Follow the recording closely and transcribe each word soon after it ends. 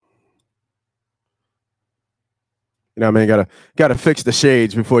know what I mean? Gotta fix the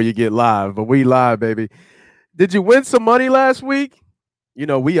shades before you get live. But we live, baby. Did you win some money last week?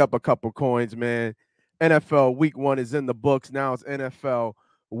 We up a couple coins, man. NFL week 1 is in the books. Now it's NFL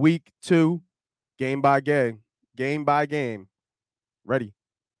week 2, game by game, game by game. Ready,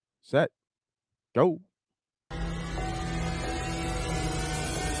 set, go.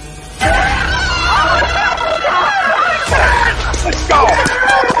 Let's go!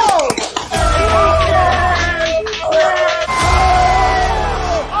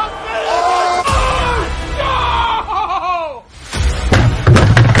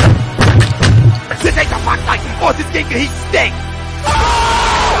 This ain't the fuck like oh, this game he stinks!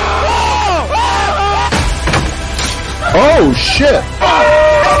 Oh shit!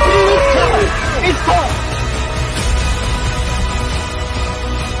 It's gone!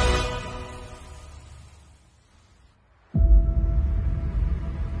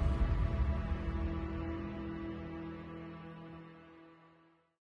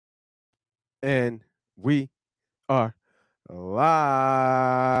 And we are live.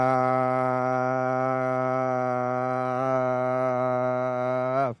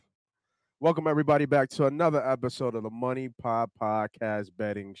 Welcome everybody back to another episode of the Money Pop Podcast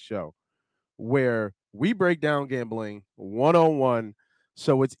Betting Show, where we break down gambling 101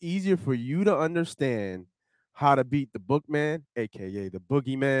 so it's easier for you to understand how to beat the bookman, aka the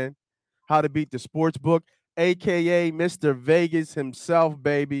boogeyman, how to beat the sports book, aka Mr. Vegas himself,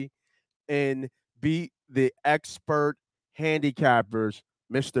 baby, and beat the expert handicappers,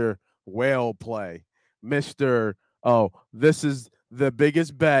 Mr. Whale Play, Mr. Oh, this is the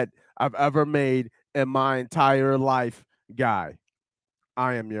biggest bet I've ever made in my entire life guy.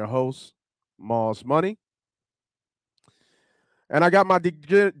 I am your host, Moss Money. And I got my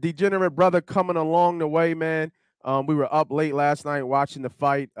degenerate brother coming along the way, man. We were up late last night watching the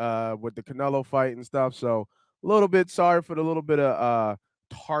fight with the Canelo fight and stuff. So a little bit sorry for the little bit of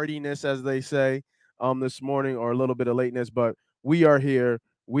tardiness, as they say, this morning, or a little bit of lateness. But we are here.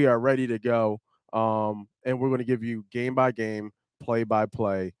 We are ready to go. And we're going to give you game by game, play by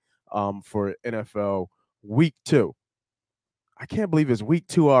play for NFL week 2. I can't believe it's week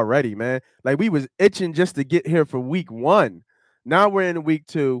 2 already, man. Like, we was itching just to get here for week 1. Now we're in week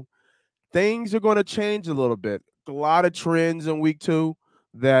 2. Things are going to change a little bit. A lot of trends in week 2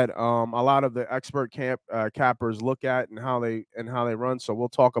 that a lot of the expert cappers look at and how they run. So we'll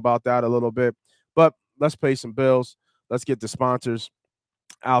talk about that a little bit. But let's pay some bills. Let's get the sponsors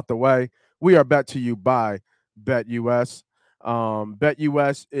out the way. We are bet to you by BetUS.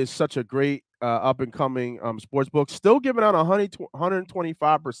 BetUS is such a great up-and-coming sports book. Still giving out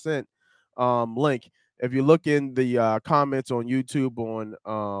 125% link. If you look in the comments on YouTube, on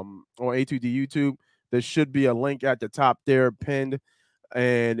A2D YouTube, there should be a link at the top there pinned.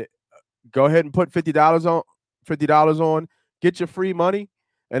 And go ahead and put $50 on, get your free money,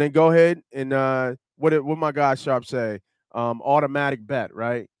 and then go ahead and what my guy Sharp say? Automatic bet,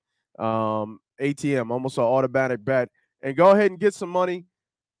 right? ATM, almost an automatic bet. And go ahead and get some money,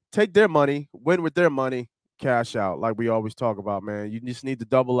 take their money, win with their money, cash out, like we always talk about, man. You just need to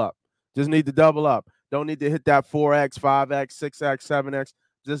double up. Just need to double up. Don't need to hit that 4X, 5X, 6X, 7X.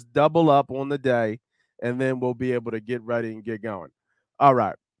 Just double up on the day, and then we'll be able to get ready and get going. All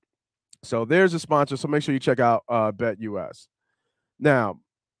right. So there's a sponsor. So make sure you check out BetUS. Now,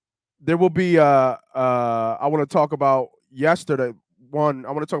 there will be I want to talk about yesterday. I want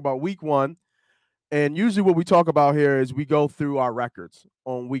to talk about week 1. And usually what we talk about here is we go through our records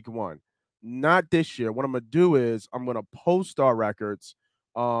on week 1. Not this year. What I'm going to do is I'm going to post our records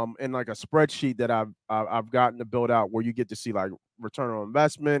in like a spreadsheet that I've gotten to build out, where you get to see like return on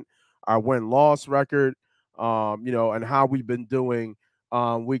investment, our win-loss record, and how we've been doing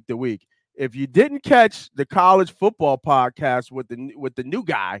week to week. If you didn't catch the college football podcast with the new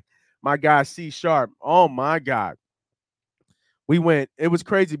guy, my guy C Sharp, oh my God. It was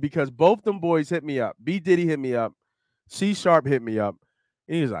crazy because both them boys hit me up. B Diddy hit me up. C Sharp hit me up.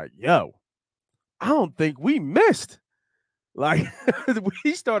 And he was like, yo, I don't think we missed. Like,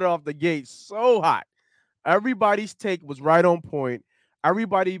 we started off the gate so hot. Everybody's take was right on point.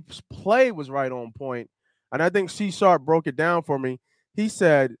 Everybody's play was right on point. And I think C Sharp broke it down for me. He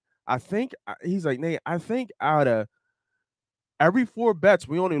said, he's like, Nate, I think out of every 4 bets,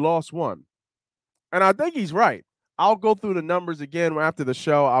 we only lost 1. And I think he's right. I'll go through the numbers again after the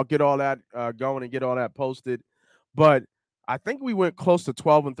show. I'll get all that going and get all that posted. But I think we went close to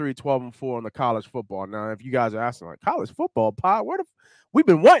 12-3, 12-4 on the college football. Now, if you guys are asking, like, college football pod, we've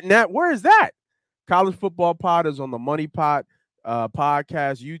been wanting that. Where is that? College football pod is on the Money Pot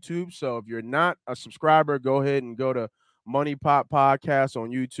podcast YouTube. So if you're not a subscriber, go ahead and go to Money Pot Podcast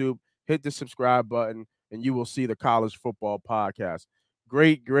on YouTube. Hit the subscribe button. and you will see the College Football Podcast.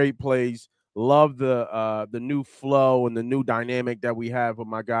 Great, great plays. Love the new flow and the new dynamic that we have with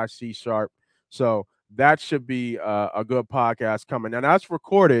my guy C Sharp. So that should be a good podcast coming. And that's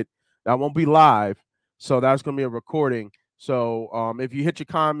recorded. That won't be live. So that's going to be a recording. So if you hit your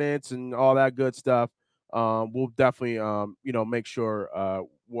comments and all that good stuff, we'll definitely make sure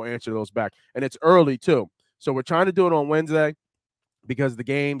we'll answer those back. And it's early too. So we're trying to do it on Wednesday because the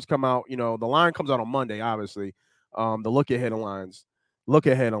games come out, the line comes out on Monday, obviously. The look ahead lines.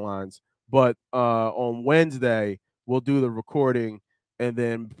 But on Wednesday, we'll do the recording and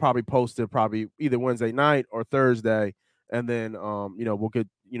then probably post it probably either Wednesday night or Thursday. And then we'll get,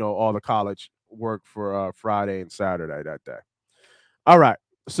 all the college work for Friday and Saturday that day. All right.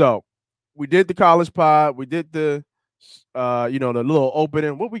 So we did the college pod. We did the the little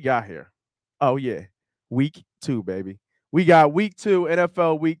opening. What we got here? Oh, yeah. Week 2, baby. We got week 2,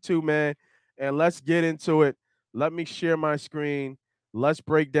 NFL week 2, man. And let's get into it. Let me share my screen. Let's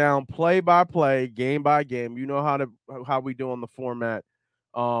break down play by play, game by game. You know how we do on the format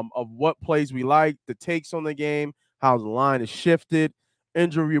of what plays we like, the takes on the game, how the line is shifted,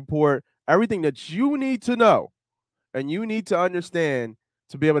 injury report, everything that you need to know and you need to understand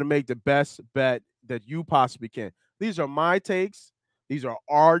to be able to make the best bet that you possibly can. These are my takes. These are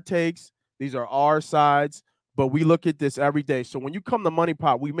our takes. These are our sides. But we look at this every day. So when you come to Money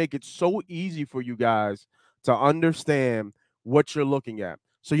Pot, we make it so easy for you guys to understand what you're looking at.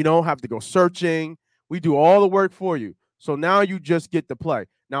 So you don't have to go searching. We do all the work for you. So now you just get the play.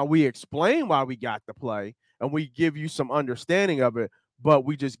 Now we explain why we got the play and we give you some understanding of it, but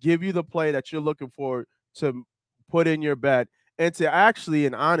we just give you the play that you're looking for to put in your bet and to actually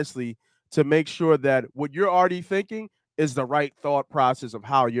and honestly to make sure that what you're already thinking is the right thought process of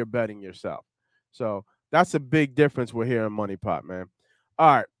how you're betting yourself. So that's a big difference we're here in Money Pot, man.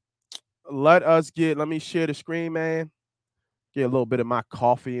 All right. Let me share the screen, man. Get a little bit of my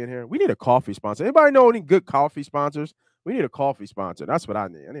coffee in here. We need a coffee sponsor. Anybody know any good coffee sponsors? We need a coffee sponsor. That's what I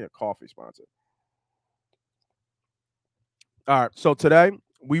need. I need a coffee sponsor. All right. So today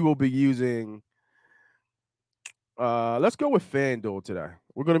we will be using let's go with FanDuel today.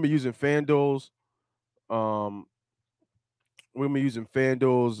 We're going to be using FanDuel's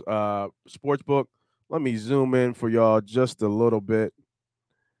sportsbook. Let me zoom in for y'all just a little bit.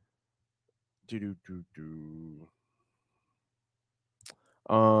 Let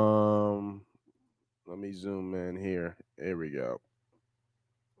me zoom in here. Here we go.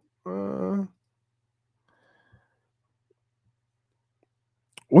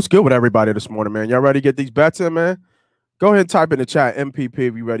 What's good with everybody this morning, man? Y'all ready to get these bets in, man? Go ahead and type in the chat MPP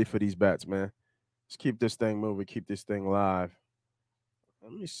if you ready for these bets, man. Let's keep this thing moving, keep this thing live.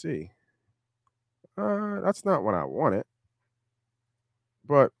 Let me see. That's not what I wanted,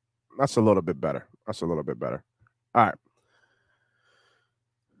 but that's a little bit better. All right.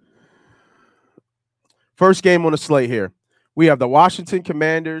 First game on the slate here. We have the Washington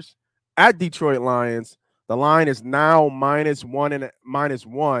Commanders at Detroit Lions. The line is now -1 and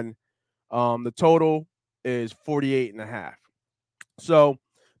 -1. The total is 48.5. So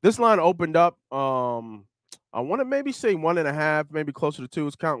this line opened up. I want to maybe say 1.5, maybe closer to 2.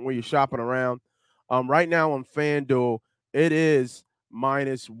 It's counting where you're shopping around. Right now on FanDuel, it is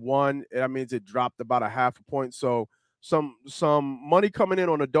 -1. That means it dropped about a half a point. So some money coming in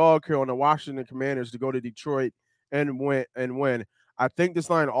on the dog here on the Washington Commanders to go to Detroit and win. I think this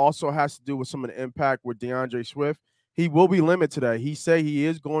line also has to do with some of the impact with DeAndre Swift. He will be limited today. He say he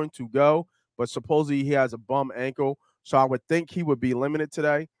is going to go, but supposedly he has a bum ankle. So I would think he would be limited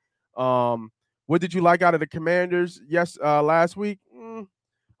today. What did you like out of the Commanders? Last week.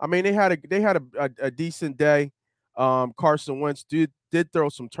 I mean, they had a decent day. Carson Wentz did throw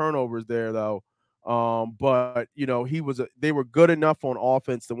some turnovers there though. But they were good enough on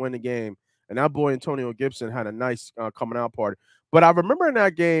offense to win the game. And that boy Antonio Gibson had a nice coming out party. But I remember in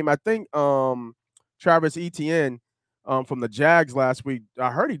that game, I think Travis Etienne from the Jags last week, I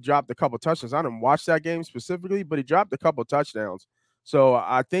heard he dropped a couple touchdowns. I didn't watch that game specifically, but he dropped a couple touchdowns. So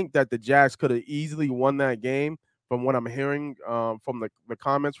I think that the Jags could have easily won that game from what I'm hearing from the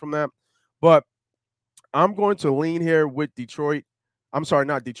comments from that. But I'm going to lean here with Detroit. I'm sorry,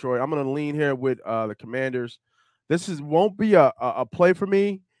 not Detroit. I'm going to lean here with the Commanders. This won't be a play for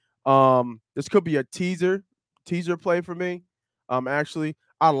me. This could be a teaser play for me. Actually,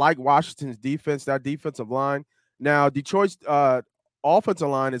 I like Washington's defense, that defensive line. Now, Detroit's offensive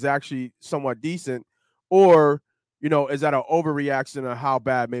line is actually somewhat decent, or is that an overreaction of how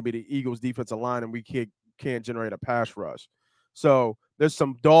bad maybe the Eagles' defensive line and we can't generate a pass rush? So there's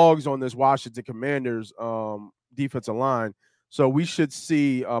some dogs on this Washington Commanders defensive line. So we should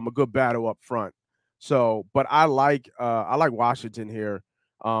see a good battle up front. So, but I like Washington here.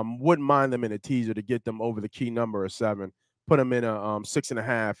 Wouldn't mind them in a teaser to get them over the key number of 7. Put them in a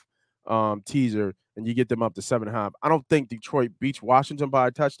 6.5 teaser, and you get them up to 7.5. I don't think Detroit beats Washington by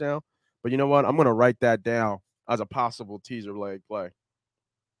a touchdown, but you know what? I'm going to write that down as a possible teaser leg play.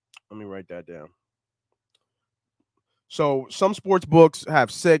 Let me write that down. So some sports books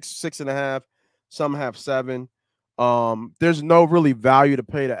have 6, 6.5. Some have 7. There's no really value to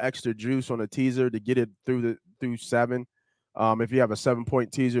pay the extra juice on a teaser to get it through 7. If you have a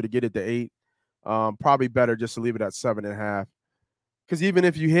 7-point teaser to get it to 8, probably better just to leave it at 7.5. Because even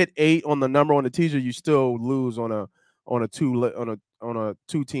if you hit 8 on the number on the teaser, you still lose on a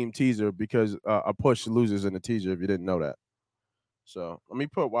 2-team teaser because a push loses in the teaser if you didn't know that. So let me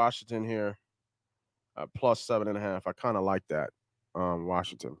put Washington here at plus 7.5. I kind of like that.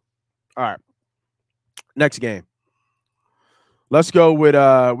 Washington. All right. Next game. Let's go with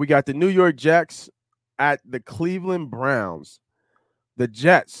we got the New York Jets at the Cleveland Browns. The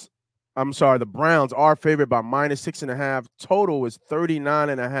Browns are favored by minus 6.5. Total is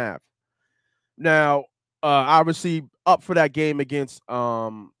 39.5. Now, obviously up for that game against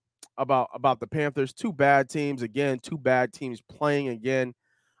about the Panthers. 2 bad teams again. 2 bad teams playing again.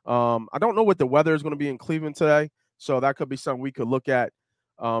 I don't know what the weather is going to be in Cleveland today, so that could be something we could look at.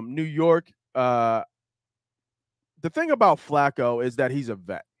 New York. The thing about Flacco is that he's a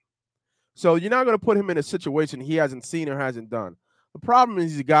vet. So you're not going to put him in a situation he hasn't seen or hasn't done. The problem is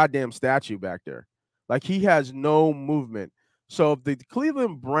he's a goddamn statue back there. Like, he has no movement. So if the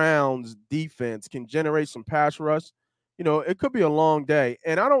Cleveland Browns defense can generate some pass rush, it could be a long day.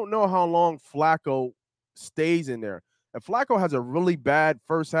 And I don't know how long Flacco stays in there. If Flacco has a really bad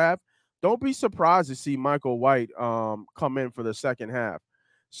first half, don't be surprised to see Michael White come in for the second half.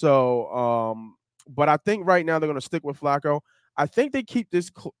 So, but I think right now they're going to stick with Flacco. I think they keep this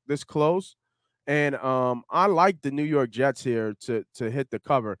close, and I like the New York Jets here to hit the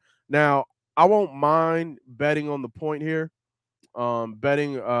cover. Now, I won't mind betting on the point here,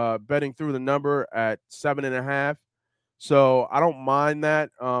 betting through the number at 7.5. So I don't mind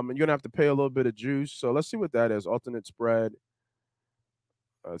that. And you're gonna have to pay a little bit of juice. So let's see what that is. Alternate spread.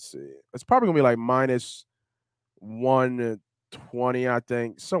 Let's see. It's probably gonna be like minus 120, I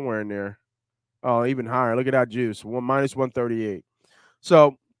think, somewhere in there. Oh, even higher. Look at that juice. Minus 138.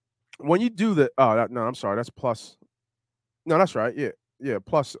 So when you do the no, I'm sorry, that's plus. No, that's right. Yeah,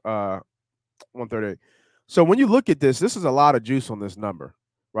 plus 138. So when you look at this is a lot of juice on this number,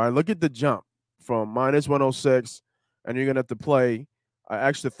 right? Look at the jump from minus 106, and you're gonna have to play an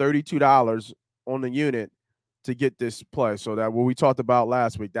extra $32 on the unit to get this play. So that what we talked about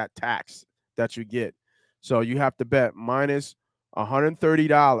last week, that tax that you get. So you have to bet minus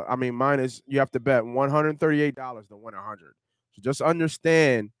 $130. I mean, you have to bet $138 to win 100. So just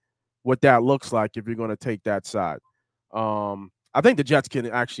understand what that looks like if you're going to take that side. I think the Jets can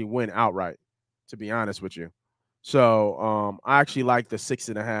actually win outright, to be honest with you. So I actually like the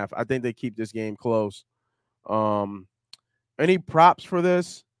 6.5. I think they keep this game close. Any props for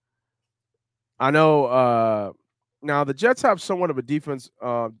this? I know now the Jets have somewhat of a defense,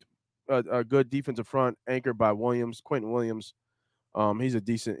 a good defensive front anchored by Quentin Williams. He's a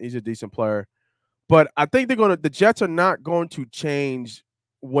decent player, but I think the Jets are not going to change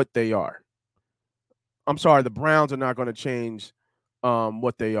what they are. I'm sorry, the Browns are not going to change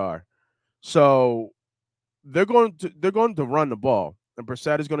what they are. So they're going to run the ball, and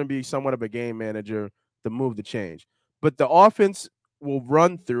Brissett is going to be somewhat of a game manager to move the change. But the offense will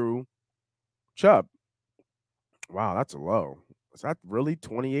run through Chubb. Wow, that's low. Is that really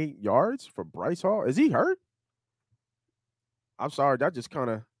 28 yards for Bryce Hall? Is he hurt? I'm sorry, that just kind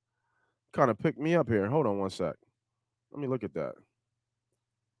of picked me up here. Hold on one sec. Let me look at that.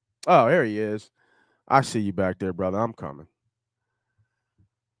 Oh, here he is. I see you back there, brother. I'm coming.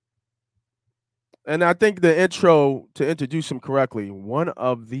 And I think the intro, to introduce him correctly, one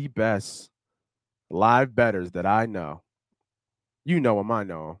of the best live bettors that I know. You know him, I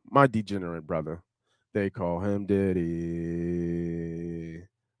know him. My degenerate brother. They call him Diddy.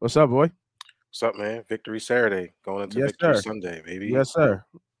 What's up, boy? What's up, man? Victory Saturday, going into Victory Sunday, baby. Yes, sir.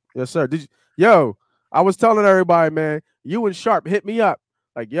 Yes, sir. I was telling everybody, man, you and Sharp hit me up.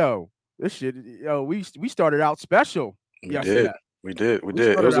 Like, this shit, we started out special yesterday. We did.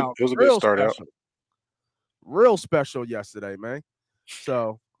 It was a good start out. Real special yesterday, man.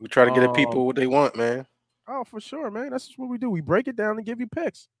 So we try to get at people what they want, man. Oh, for sure, man. That's what we do. We break it down and give you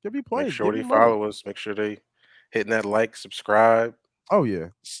picks, give you plays. Make sure they follow us. Make sure they hitting that like, subscribe. Oh yeah.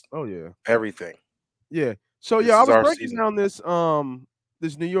 Everything. Yeah. So I was breaking down this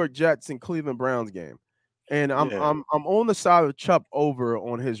New York Jets and Cleveland Browns game, And I'm on the side of Chubb over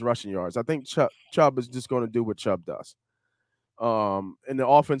on his rushing yards. I think Chubb is just going to do what Chubb does. And the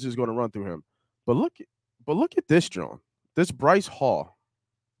offense is going to run through him. But look at this, John. This Bryce Hall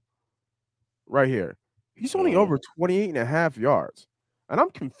right here. He's only over 28.5 yards. And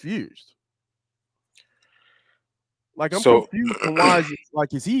I'm confused. Like I'm confused on why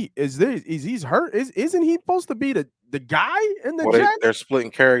is he's hurt? Isn't he supposed to be the guy in the Jets? They're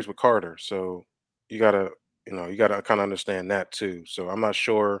splitting carries with Carter, so you gotta kind of understand that too. So I'm not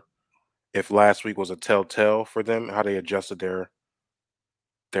sure if last week was a telltale for them, how they adjusted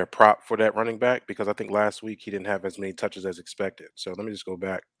their prop for that running back, because I think last week he didn't have as many touches as expected. So let me just go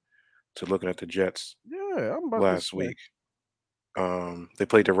back to looking at the Jets. Yeah, I'm about last week. They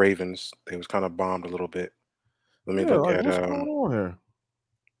played the Ravens. They was kind of bombed a little bit. Let me look at what's going on here.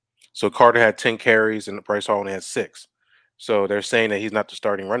 So Carter had 10 carries and Bryce Hall only had 6. So they're saying that he's not the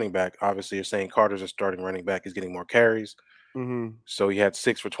starting running back. Obviously, you're saying Carter's a starting running back. He's getting more carries. Mm-hmm. So he had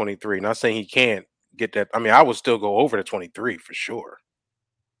 6 for 23. Not saying he can't get that. I mean, I would still go over to 23 for sure.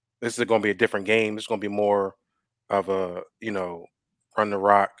 This is going to be a different game. It's going to be more of a, run the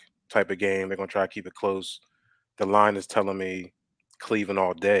rock type of game. They're going to try to keep it close. The line is telling me Cleveland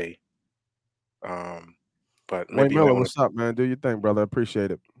all day. But maybe Miller, what's up, man? Do your thing, brother.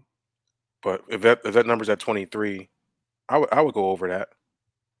 Appreciate it. But if that number's at 23, I would go over that.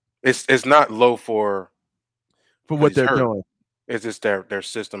 It's not low for what they're doing. It's just their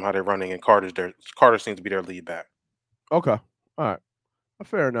system, how they're running, and Carter seems to be their lead back. Okay, all right,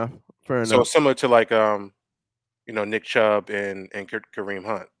 fair enough. So similar to like Nick Chubb and Kareem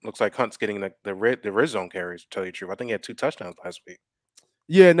Hunt. Looks like Hunt's getting the red zone carries. To tell you the truth, I think he had 2 touchdowns last week.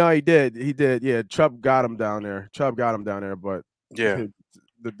 Yeah, no, he did. Yeah, Chubb got him down there. But yeah,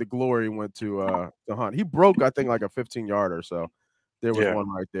 the glory went to Hunt. He broke, I think, like a 15-yarder. So there was one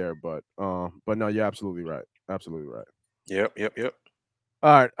right there. But no, you're absolutely right. Absolutely right. Yep.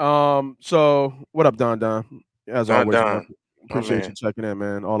 All right. So what up, Don? As always, Don. Appreciate you checking in,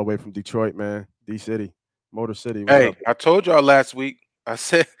 man. All the way from Detroit, man. D-City, Motor City. Hey, I told y'all last week. I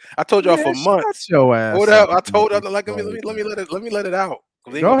told y'all for months. Your ass. What up? I told y'all let me let it out.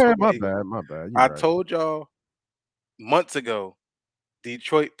 Go ahead. My bad. I told y'all months ago,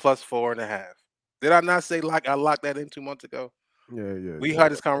 Detroit plus 4.5. Did I not say I locked that in 2 months ago? Yeah. We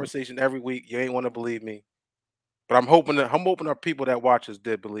had this conversation every week. You ain't want to believe me, but I'm hoping our people that watch us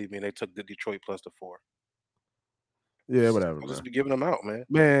did believe me, and they took the Detroit plus the 4. Yeah, whatever. I'll just be giving them out, man.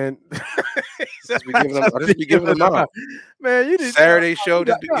 I'll just be giving them out. Man, you did Saturday show.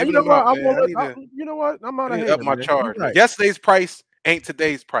 Just be giving them out. You know what? I'm out of here. Up my charge. Right. Yesterday's price ain't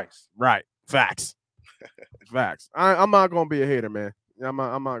today's price. Right. Facts. I'm not gonna be a hater, man. I'm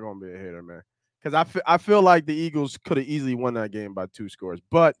not gonna be a hater, man. Because I feel like the Eagles could have easily won that game by 2 scores,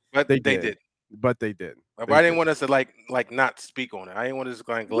 but they did. But they did. But I didn't want us to like not speak on it. I didn't want to just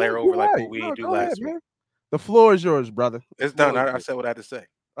glare over like what we didn't do last week. Man. The floor is yours, brother. It's done. I said what I had to say.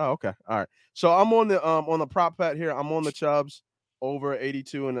 Oh, okay. All right. So I'm on the prop bet here. I'm on the Chubbs over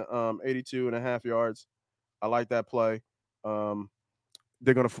 82 and a half yards. I like that play.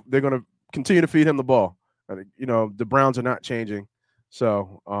 They're gonna continue to feed him the ball. The Browns are not changing.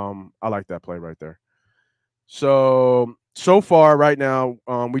 So I like that play right there. So far right now,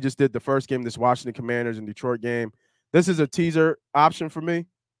 we just did the first game, this Washington Commanders and Detroit game. This is a teaser option for me.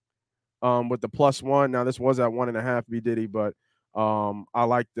 With the +1. Now this was at 1.5 B Diddy, but I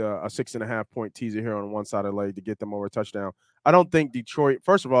like a 6.5 point teaser here on one side of the leg to get them over a touchdown. I don't think Detroit.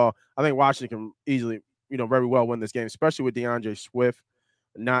 First of all, I think Washington can easily, very well win this game, especially with DeAndre Swift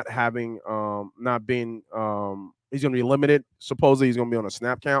not being, he's going to be limited. Supposedly he's going to be on a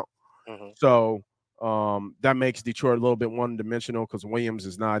snap count. Mm-hmm. So that makes Detroit a little bit one-dimensional because Williams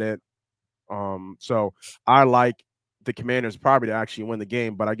is not it. So I like the Commanders probably to actually win the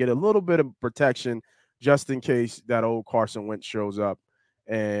game, but I get a little bit of protection just in case that old Carson Wentz shows up.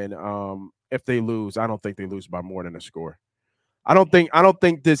 And if they lose, I don't think they lose by more than a score. I don't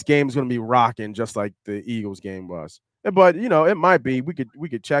think this game is going to be rocking just like the Eagles game was. But it might be. We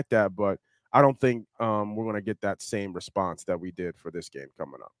could check that, but I don't think we're going to get that same response that we did for this game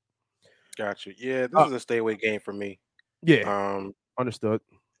coming up. Gotcha. Yeah, this is a stay away game for me. Yeah. Understood.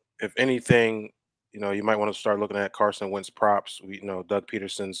 If anything, you might want to start looking at Carson Wentz props. Doug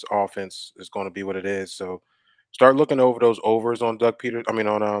Peterson's offense is going to be what it is. So start looking over those overs on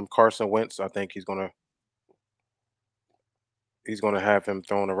on Carson Wentz. I think he's going to have him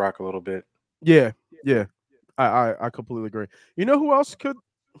throwing the rock a little bit. Yeah. I completely agree. You know who else could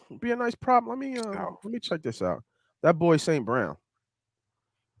be a nice prop? Let me check this out. That boy St. Brown.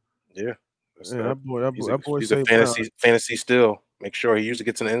 Yeah. That boy he's St. a fantasy still. Make sure he usually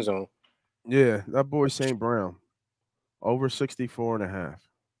gets in the end zone. Yeah, that boy St. Brown over 64.5.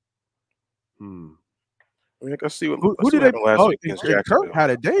 I mean, let's see what Who let's see did what they? happened last Oh, week and against Kurt Jacksonville. had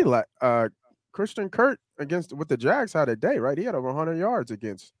a day. Like Christian Kurt against with the Jags had a day, right? He had over 100 yards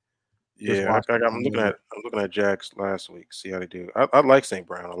against this Yeah, Washington Wizards. I'm looking at Jags last week. See how they do. I like St.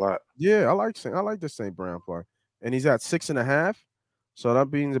 Brown a lot. Yeah, I like the St. Brown play, and he's at 6.5. So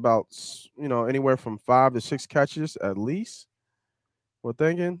that means about anywhere from 5 to 6 catches at least. We're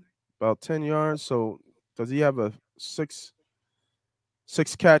thinking about 10 yards. So does he have a six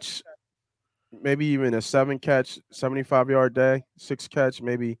catch, maybe even a 7 catch, 75-yard day? 6 catch,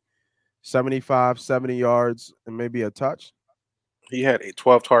 maybe 75, 70 yards, and maybe a touch. He had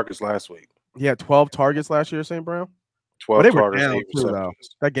 12 targets last week. He had 12 targets last year, St. Brown. But 12 they were targets, down 8 too, though.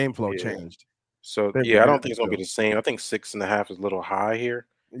 receptions. That game flow Yeah. changed. So They were yeah, I down don't think it's gonna be too. the same. I think 6.5 is a little high here.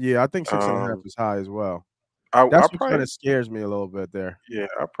 Yeah, I think 6.5 Um, is high as well. I That's what kind probably of scares me a little bit there. yeah,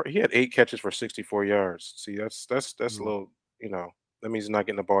 he had 8 catches for 64 yards. See, that's a Mhm. little, that means he's not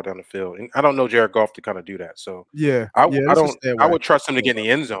getting the ball down the field. And I don't know Jared Goff to kind of do that. So Yeah, yeah, I this is don't stay I away. would trust him to get in the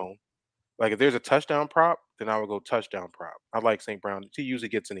end zone. Like if there's a touchdown prop, then I would go touchdown prop. I like St. Brown. He usually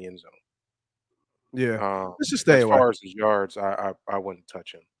gets in the end zone. Yeah, let's just stay As away. far as his yards, I wouldn't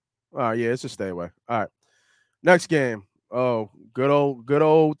touch him. All right, yeah, it's a stay away. All right, next game. Oh, good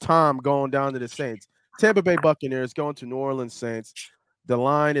old Tom going down to the Saints. Tampa Bay Buccaneers going to New Orleans Saints. The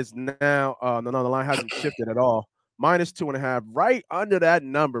line is now no, the line hasn't shifted at all. -2.5, right under that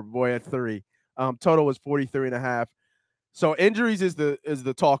number, boy, at 3. Total was 43.5. So injuries is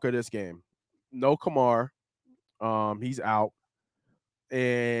the talk of this game. No Kamar, he's out,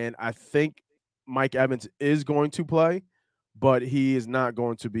 and I think Mike Evans is going to play, but he is not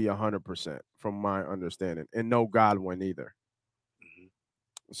going to be 100% from my understanding, and no Godwin either. Mhm.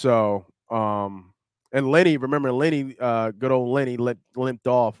 So, and Lenny, remember Lenny, good old Lenny limped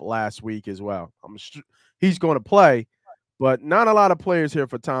off last week as well. He's going to play, but not a lot of players here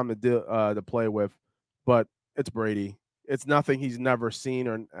for Tom to play with. But it's Brady. It's nothing he's never seen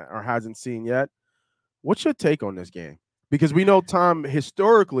or hasn't seen yet. What's your take on this game? Because we know Tom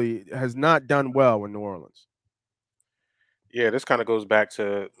historically has not done well in New Orleans. Yeah, this kind of goes back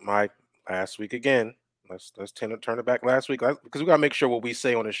to my last week again. Let's turn it back last week because we gotta make sure what we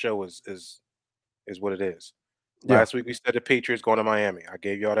say on the show is what it is. Yeah, Last week we said the Patriots going to Miami. I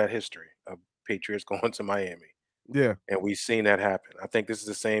gave y'all that history of Patriots going to Miami, yeah, and we've seen that happen. I think this is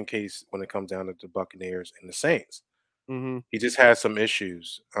the same case when it comes down to the Buccaneers and the Saints. mm-hmm. He just has some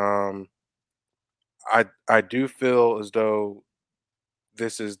issues. I do feel as though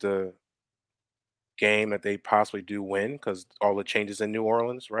this is the game that they possibly do win because all the changes in New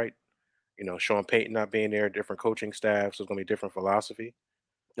Orleans, right? Sean Payton not being there, different coaching staff, so it's gonna be different philosophy.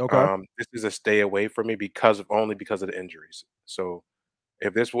 Okay, This is a stay away for me because of the injuries. So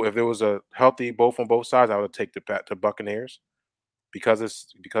if there was a healthy both on both sides, I would take the Buccaneers because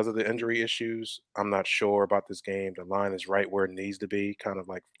of the injury issues. I'm not sure about this game. The line is right where it needs to be, kind of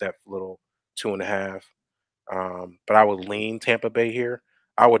like that little 2.5. But I would lean Tampa Bay here.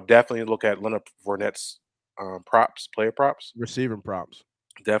 I would definitely look at Leonard Fournette's player props. receiving props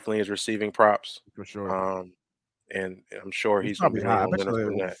Definitely his receiving props. for sure. Um, and I'm sure He's he's going to probably be leaning high. I on bet you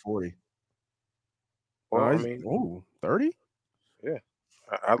Leonard like over Fournette. 40. Well, I He's mean, 30? yeah,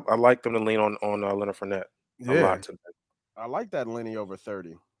 I like them to lean on Leonard Fournette a Yeah. lot tonight. I like that Lenny over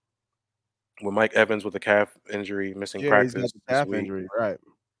 30. With Mike Evans with a calf injury, missing Yeah, he's got practice the this calf week. injury, right.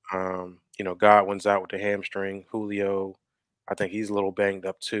 Godwin's out with the hamstring. Julio, I think he's a little banged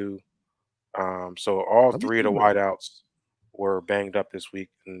up too. So all Let me three of see the what wideouts were banged up this week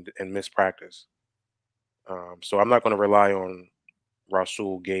and missed practice. So I'm not going to rely on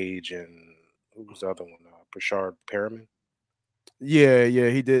Rasul Gage and who was the other one? Brashard Perriman. Yeah,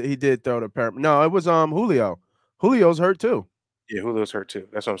 he did throw the pair. No, it was Julio. Julio's hurt too. Yeah, Julio's hurt too.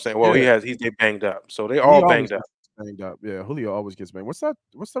 That's what I'm saying. Well, Yeah, they banged up. So they he all always banged up. gets banged up. Yeah, Julio always gets banged. What's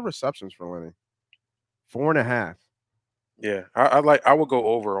the receptions for Lenny? 4.5. Yeah, I would go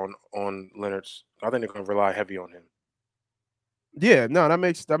over on Leonard's. I think they're going to rely heavy on him. Yeah, no, that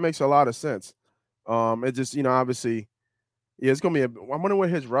makes a lot of sense. It just, obviously, yeah, it's gonna be I wonder what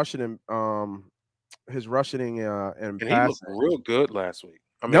his rushing and And he looked passing. real good last week.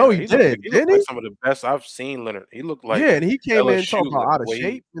 I mean, No, he did, he looked didn't like he? some of the best I've seen Leonard. He looked like Yeah, and he came in LSU talking about looked out of way.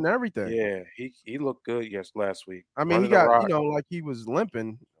 shape and everything. Yeah, he looked good last week I mean, he running the got, rock. like he was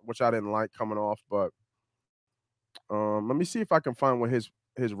limping, which I didn't like coming off, but let me see if I can find what his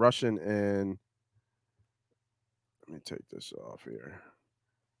rushing and let me take this off here.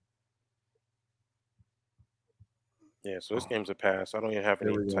 Yeah, so this Oh, game's a pass. I don't even have there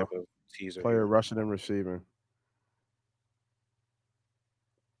any we type go. of teaser Player here. rushing and receiving.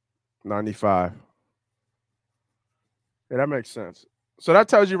 95. Yeah, that makes sense. So that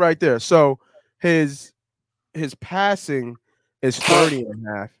tells you right there. So his passing is 30 and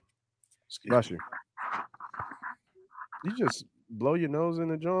a half. Excuse Bless me. you. You just blow your nose in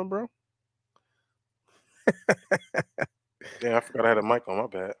the joint, bro. Yeah, I forgot I had a mic on. My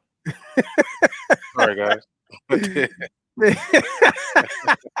bad. Sorry, guys.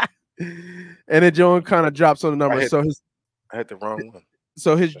 And then Joan kind of drops on the number. I So had the wrong one.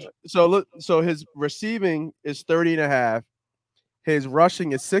 his receiving is 30 and a half. His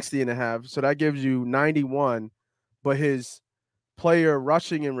rushing is 60 and a half. So that gives you 91. But his player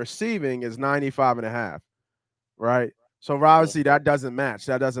rushing and receiving is 95 and a half. Right. So obviously that doesn't match.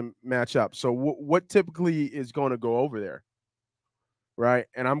 That doesn't match up. So what typically is going to go over there? Right.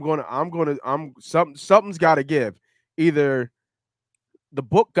 And something's got to give. Either the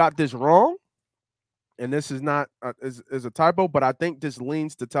book got this wrong, and this is not is a typo, but I think this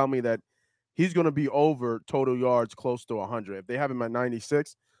leans to tell me that he's going to be over total yards close to 100. If they have him at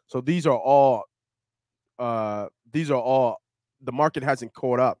 96, so these are all the market hasn't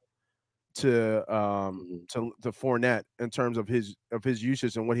caught up to Fournette in terms of his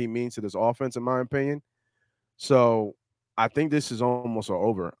usage and what he means to this offense, in my opinion. So I think this is almost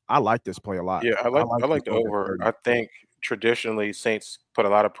over. I like this play a lot. Yeah, I like the over. 30. I think traditionally Saints put a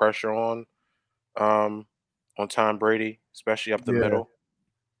lot of pressure on Tom Brady, especially up the Yeah. middle.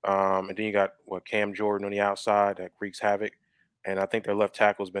 And then you got Cam Jordan on the outside that wreaks havoc. And I think their left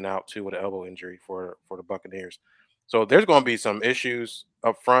tackle's been out too with an elbow injury for the Buccaneers. So there's going to be some issues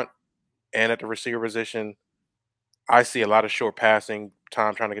up front and at the receiver position. I see a lot of short passing,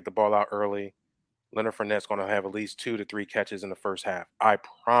 Tom trying to get the ball out early. Leonard Fournette's going to have at least 2 to 3 catches in the first half. I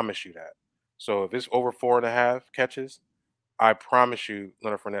promise you that. So if it's over 4.5 catches, I promise you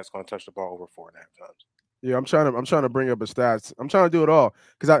Leonard Fournette's going to touch the ball over 4.5 times. Yeah, I'm trying to bring up his stats. I'm trying to do it all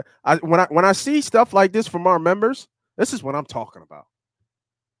because when I see stuff like this from our members, this is what I'm talking about.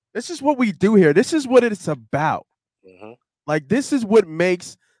 This is what we do here. This is what it's about. Mm-hmm. Like, this is what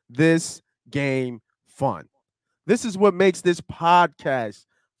makes this game fun. This is what makes this podcast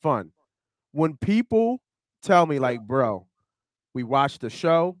fun. When people tell me, like, bro, we watch the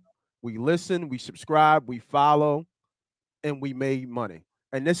show, we listen, we subscribe, we follow, and we made money.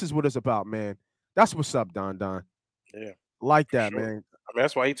 And this is what it's about, man. That's what's up, Don. Yeah. Like that, Sure. man. I mean,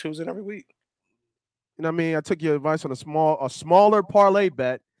 that's why he tunes in every week. You know what I mean? I took your advice on a smaller parlay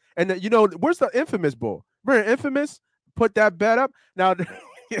bet. And where's the infamous bull? Remember Infamous? Put that bet up. Now,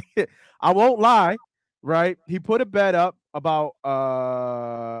 I won't lie, right? He put a bet up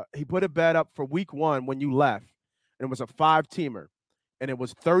for week 1 when you left. And it was a 5-teamer. And it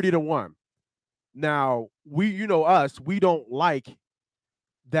was 30-1. Now, we don't like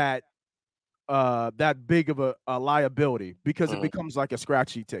that big of a liability because it becomes like a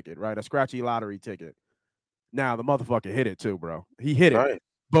scratchy ticket, right? A scratchy lottery ticket. Now the motherfucker hit it too, bro. He hit it,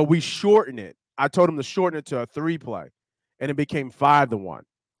 but we shortened it. I told him to shorten it to a 3-play, and it became 5-1.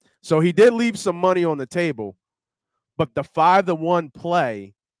 So he did leave some money on the table, but the 5-1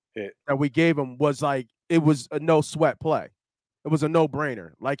 play that we gave him was like it was a no sweat play. It was a no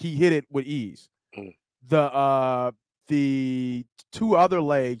brainer. Like he hit it with ease. The 2 other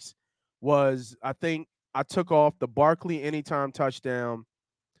legs was I think I took off the Barkley anytime touchdown,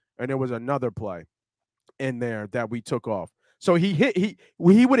 and there was another play in there that we took off. So he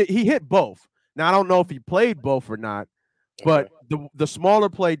hit both. Now I don't know if he played both or not, but the smaller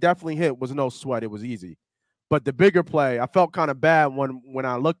play definitely hit was no sweat. It was easy. But the bigger play, I felt kind of bad when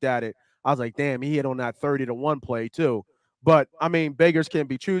I looked at it. I was like, damn, he hit on that 30-1 play too. But I mean, beggars can't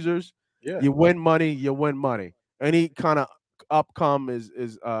be choosers. Yeah. You win money, you win money. Any kind of come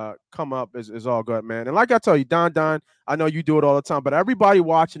up is all good, man. And like I tell you, Don, I know you do it all the time, but everybody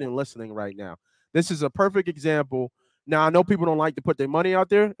watching and listening right now, this is a perfect example. Now I know people don't like to put their money out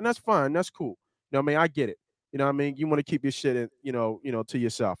there, and that's fine. That's cool. You know what I mean? I get it. You know what I mean? You want to keep your shit in, to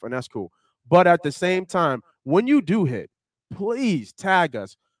yourself, and that's cool. But at the same time, when you do hit, please tag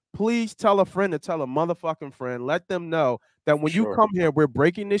us. Please tell a friend to tell a motherfucking friend. Let them know that when you come here, we're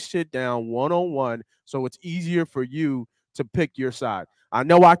breaking this shit down one-on-one, so it's easier for you to pick your side. I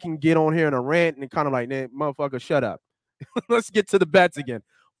know I can get on here in a rant and kind of like, nah, motherfucker, shut up. Let's get to the bets again.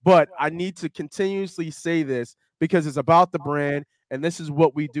 But I need to continuously say this because it's about the brand, and this is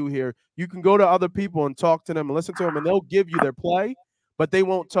what we do here. You can go to other people and talk to them and listen to them, and they'll give you their play, but they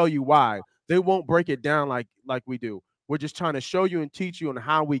won't tell you why. They won't break it down like we do. We're just trying to show you and teach you on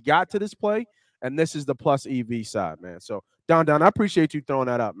how we got to this play, and this is the plus EV side, man. So, Don, I appreciate you throwing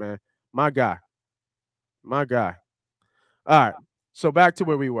that up, man. My guy. All right, so back to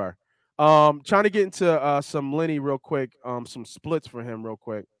where we were. Trying to get into some Lenny real quick, some splits for him real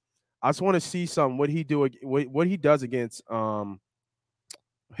quick. I just want to see what he what he does against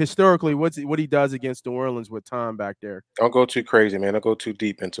historically what he does against New Orleans with time back there. Don't go too crazy, man. Don't go too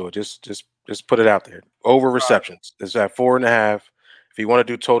deep into it. Just put it out there. Over receptions. It's at 4.5. If you want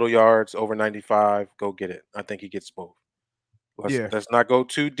to do total yards over 95, go get it. I think he gets both. Yeah. Let's not go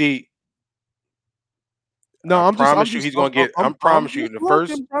too deep. No, I promise you he's gonna get. I promise you in the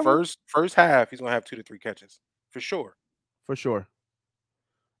looking, brother. first half he's gonna have 2 to 3 catches for sure. For sure.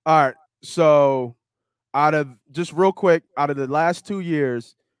 All right. So out of just real quick, out of the last 2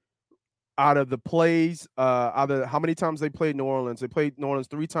 years, out of the plays, how many times they played New Orleans? They played New Orleans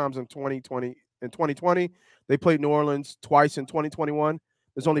 3 times in 2020. In 2020, they played New Orleans twice in 2021.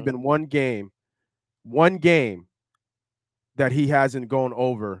 There's only been one game that he hasn't gone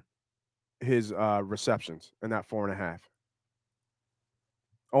over his receptions in that 4.5.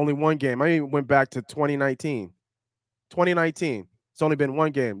 Only one game. I even went back to 2019. 2019. It's only been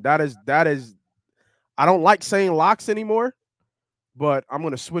one game. That is. I don't like saying locks anymore, but I'm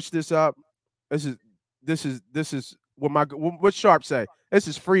gonna switch this up. This is what Sharp say. This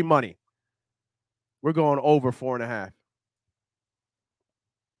is free money. We're going over 4.5.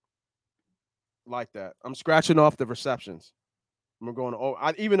 Like that. I'm scratching off the receptions. We're going over.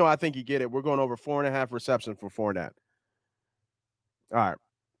 Even though I think you get it, we're going over 4.5 receptions for Fournette. All right.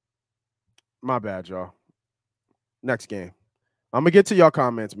 My bad, y'all. Next game. I'm gonna get to y'all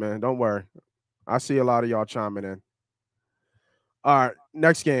comments, man. Don't worry. I see a lot of y'all chiming in. All right,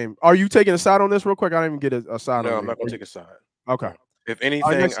 next game. Are you taking a side on this real quick? I didn't even get a side on No, it. I'm not gonna take a side. Okay. No. If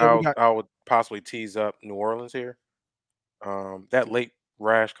anything, next game I would possibly tease up New Orleans here. That late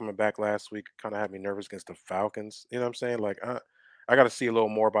rash coming back last week kind of had me nervous against the Falcons. You know what I'm saying? Like I got to see a little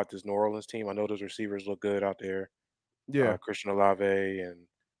more about this New Orleans team. I know those receivers look good out there. Yeah. Christian Olave and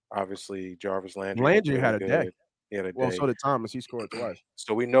obviously Jarvis Landry. Landry had a day. He had a Well, day. so did Thomas. He scored twice.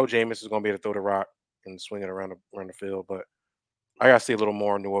 So we know Jameis is going to be able to throw the rock and swing it around the field, but I got to see a little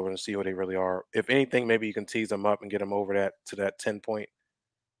more in New Orleans and see what they really are. If anything, maybe you can tease them up and get them over that 10 point.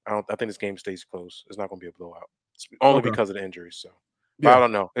 I think this game stays close. It's not going to be a blowout. It's only because of the injuries. So, but I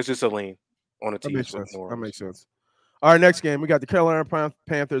don't know. It's just a lean on the team. That makes sense. All right, next game we got the Carolina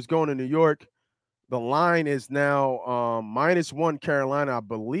Panthers going to New York. The line is now -1 Carolina. I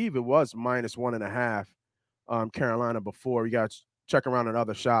believe it was -1.5 Carolina before. You got to check around at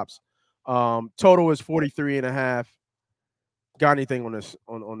other shops. Total is 43.5. Got anything on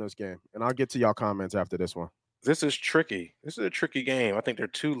this game? And I'll get to y'all comments after this one. This is tricky. This is a tricky game. I think they're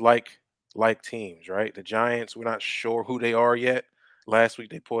two like teams, right? The Giants, we're not sure who they are yet. Last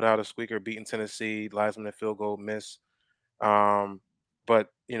week they pulled out a squeaker, beating Tennessee, last minute field goal miss. But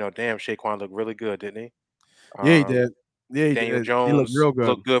damn, Saquon looked really good, didn't he? Yeah, he did. Yeah, he Daniel did. Jones he looked real good.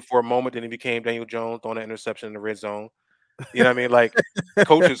 Looked good for a moment, then he became Daniel Jones, throwing an interception in the red zone. You know what I mean? Like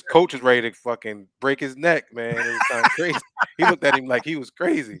coach is ready to fucking break his neck, man. It was kind of crazy. He looked at him like he was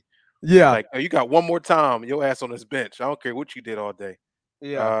crazy. Yeah. Like, oh, you got one more time, your ass on this bench. I don't care what you did all day.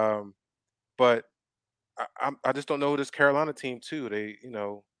 Yeah. But I just don't know this Carolina team too. They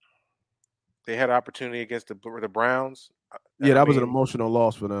had an opportunity against the Browns. Yeah, that was an emotional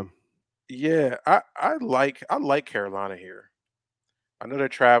loss for them. Yeah, I like Carolina here. I know they're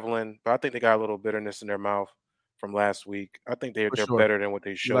traveling, but I think they got a little bitterness in their mouth from last week. I think they're better than what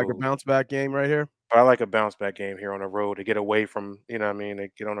they showed. You like a bounce back game right here? But I like a bounce back game here on the road to get away from, they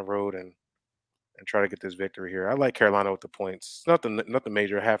get on the road and try to get this victory here. I like Carolina with the points. Nothing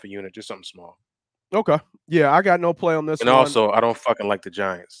major, half a unit, just something small. Okay. Yeah, I got no play on this one. And also, I don't fucking like the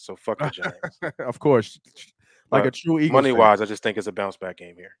Giants, so fuck the Giants. Of course. Like a true Eagles money-wise, I just think it's a bounce back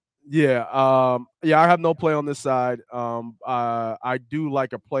game here. Yeah. I have no play on this side. I do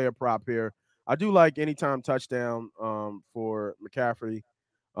like a player prop here. I do like anytime touchdown for McCaffrey.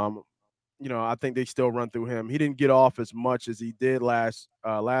 I think they still run through him. He didn't get off as much as he did last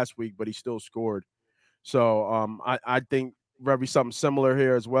week, but he still scored. So I think very something similar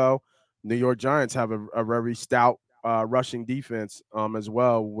here as well. New York Giants have a very stout rushing defense as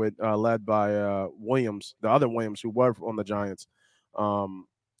well, with led by Williams, the other Williams who were on the Giants.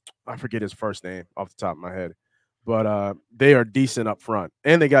 I forget his first name off the top of my head, but they are decent up front,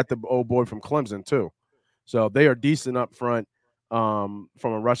 and they got the old boy from Clemson too. So they are decent up front from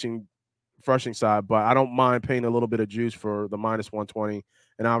a rushing side, but I don't mind paying a little bit of juice for the -120.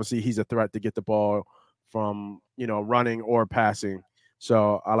 And obviously he's a threat to get the ball from, running or passing.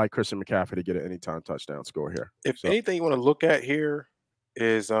 So I like Christian McCaffrey to get an anytime touchdown score here. If anything you want to look at here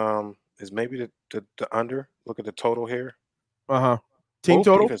is maybe the under. Look at the total here. Team Both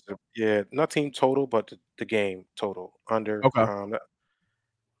total? Yeah, not team total, but the game total under. Okay.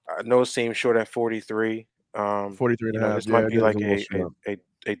 I know it seems short at 43. 43 and a half. This Yeah, might it be is a like little a short.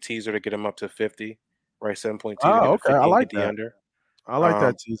 a teaser to get him up to 50, right? 7-point teaser, get Oh, to okay. I 50 and like get the that. under. I like Um,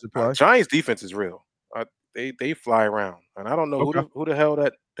 that teaser play. Giants defense is real. They fly around, and I don't know Okay. who the hell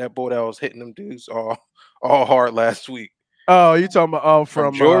that boy that was hitting them dudes all hard last week Oh, you talking about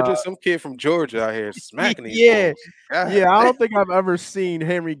from from Georgia? Some kid from Georgia out here smacking these yeah. boys. God, Yeah, I don't think I've ever seen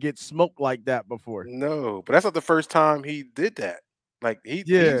Henry get smoked like that before. no, but that's not the first time he did that. Like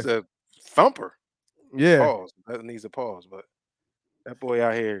Yeah. he's a thumper. Yeah. Pause. That needs a pause, but that boy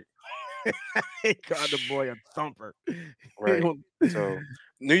out here, He called the boy a thumper. right? So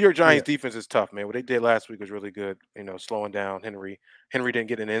New York Yeah. Giants defense is tough, man. What they did last week was really good. Slowing down Henry. Henry didn't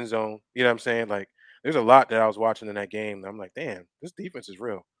get in the end zone. You know what I'm saying? Like, there's a lot that I was watching in that game. I'm like, damn, this defense is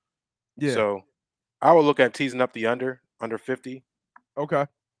real. Yeah. So I will look at teasing up the under 50. Okay. I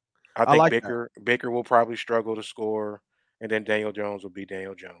I think like that. Baker will probably struggle to score, and then Daniel Jones will be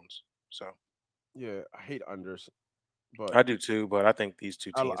Daniel Jones. So Yeah, I hate unders, but I do too, but I think these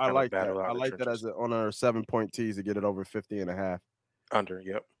two teams I kind of like that. battle out I in the like that trenches. as on our 7-point tease to get it over 50 and a half. Under,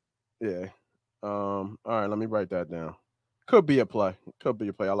 yep. Yeah. All right, let me write that down. Could be a play. Could be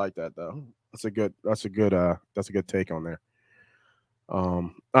a play. I like that though. That's a good take on there. All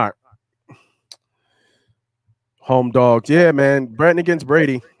right. Home dogs. Yeah, man. Brenton against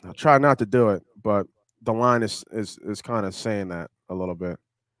Brady. I try not to do it, but the line is kind of saying that a little bit.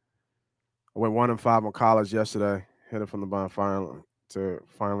 I went 1-5 on college yesterday. Hit it from the bottom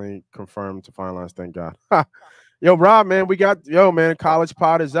finally confirm to finalize. Thank God. Yo, Rob, man, man. College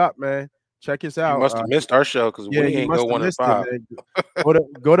pod is up, man. Check us You out. must have missed our show because Yeah, we you ain't go must have one and missed it, five. man.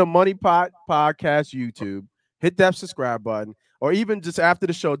 Go to Money Pot Podcast YouTube. Hit that subscribe button, or even just after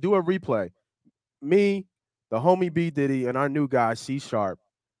the show, do a replay. Me, the homie B Diddy, and our new guy C Sharp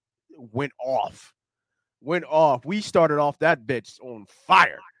went off. Went off. We started off that bitch on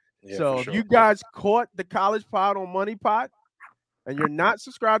fire. Yeah, for So if sure. you guys caught the college pod on Money Pot and you're not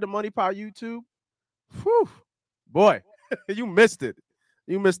subscribed to Money Pot YouTube, whew, boy, you missed it.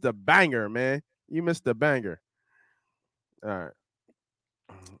 You missed the banger, man. You missed the banger. All right.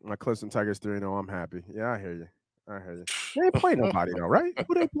 My Clemson Tigers 3-0. I'm happy. Yeah, I hear you. I hear you. They ain't play nobody though, right?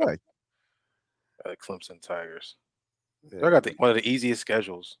 Who they play? Clemson Tigers. Yeah. They got one of the easiest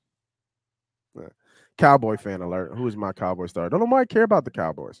schedules. Yeah. Cowboy fan alert. Who is my Cowboy star? Don't nobody care about the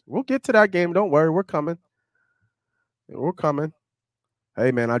Cowboys. We'll get to that game. Don't worry. We're coming. We're coming.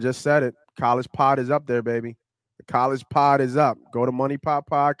 Hey, man, I just said it. College pod is up there, baby. The college pod is up. Go to Money Pot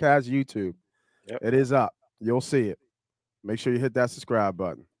Podcast YouTube. Yep. It is up. You'll see it. Make sure you hit that subscribe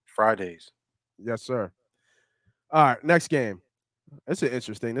button. Fridays. Yes, sir. All right, next game. This is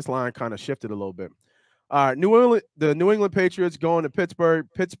interesting. This line kind of shifted a little bit. All right, the New England Patriots going to Pittsburgh.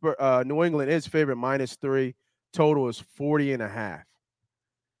 New England is favorite -3. Total is 40.5.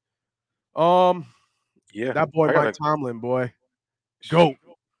 Yeah. That boy Mike Tomlin, boy. Go.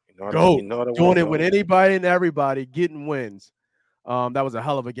 You know Doing it with anybody and everybody, getting wins. That was a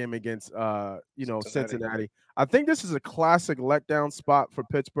hell of a game against Cincinnati. I think this is a classic letdown spot for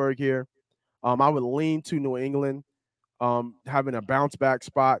Pittsburgh here. I would lean to New England having a bounce back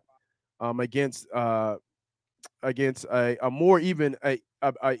spot against a more even a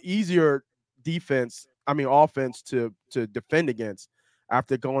easier offense to defend against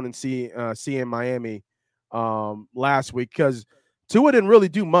after going and seeing Miami last week, because Tua didn't really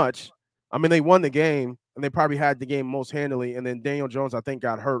do much. I mean, they won the game and they probably had the game most handily, and then Daniel Jones, I think,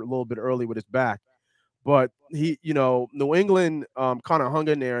 got hurt a little bit early with his back. But New England kind of hung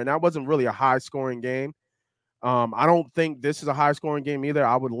in there, and that wasn't really a high scoring game. I don't think this is a high scoring game either.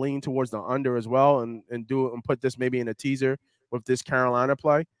 I would lean towards the under as well and put this maybe in a teaser with this Carolina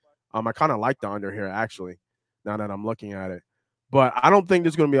play. I kind of like the under here, actually, now that I'm looking at it. But I don't think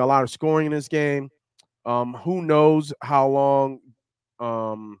there's going to be a lot of scoring in this game. Who knows how long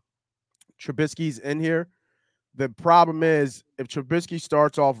Trubisky's in here? The problem is if Trubisky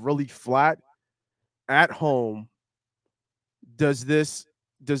starts off really flat at home, does Tomlin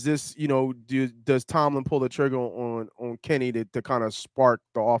pull the trigger on Kenny to kind of spark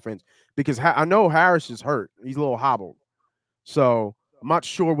the offense? Because I know Harris is hurt. He's a little hobbled. So I'm not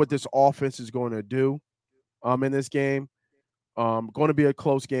sure what this offense is going to do in this game. Going to be a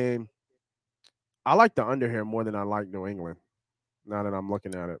close game. I like the under here more than I like New England, now that I'm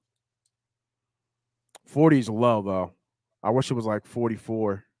looking at it. 40 is low, though. I wish it was like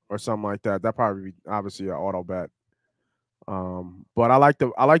 44 or something like that. That'd probably be obviously an auto bet. But I like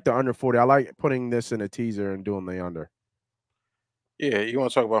the under 40. I like putting this in a teaser and doing the under. Yeah, you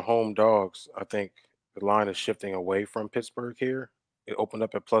want to talk about home dogs. I think the line is shifting away from Pittsburgh here. It opened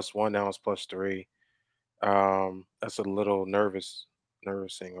up at +1, now it's +3. That's a little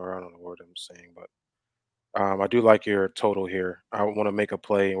nervousing, or I don't know what I'm saying, but I do like your total here. I want to make a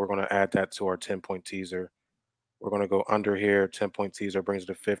play, and we're going to add that to our 10-point teaser. We're going to go under here. 10-point teaser brings it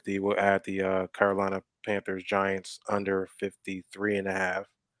to 50. We'll add the Carolina Panthers Giants under 53.5.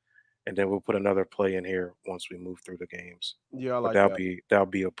 And then we'll put another play in here once we move through the games. Yeah, I But like that. that'll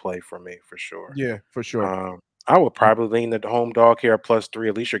be a play for me for sure. Yeah, for sure. I would probably lean the home dog here at +3.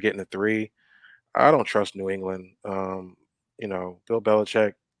 At least you're getting a 3. I don't trust New England. Bill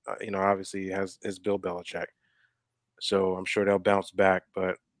Belichick, obviously is Bill Belichick. So I'm sure they'll bounce back.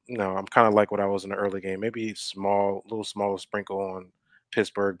 But I'm kind of like what I was in the early game. Maybe little smaller sprinkle on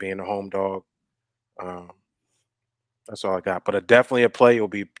Pittsburgh being a home dog. Um, that's all I got. But definitely a play will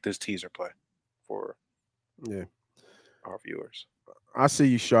be this teaser play for Yeah, our viewers. I see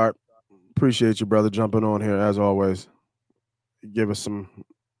you, Sharp. Appreciate you, brother, jumping on here as always. Give us some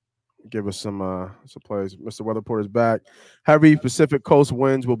plays. Mr. Weatherport is back. Heavy Pacific Coast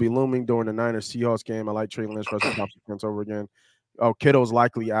winds will be looming during the Niners Seahawks game. I like Trey Lance rushing consequence over again. Oh, Kittle's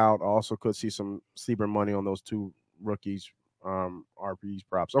likely out. I also could see some sleeper money on those two rookies, RPs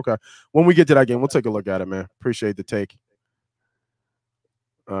props. Okay. When we get to that game, we'll take a look at it, man. Appreciate the take.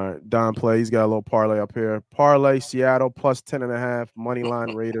 All right. Don play. He's got a little parlay up here. Parlay Seattle +10.5. Money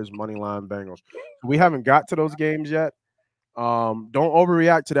line Raiders, money line Bengals. We haven't got to those games yet. Don't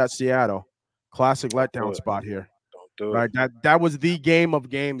overreact to that Seattle. Classic letdown spot here. Don't do Right. it. That was the game of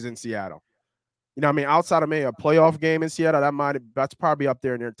games in Seattle. You know what I mean? Outside of maybe a playoff game in Seattle, that's probably up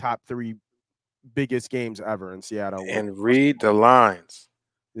there in their top 3 biggest games ever in Seattle. And read the lines.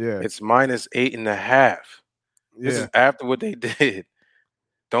 Yeah. It's -8.5. This is after what they did.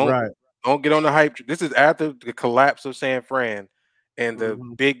 Don't get on the hype. This is after the collapse of San Fran and the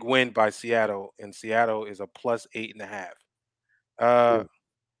big win by Seattle. And Seattle is a +8.5.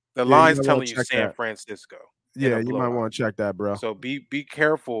 The line's telling you San Francisco. Yeah, you might want to check that, bro. So be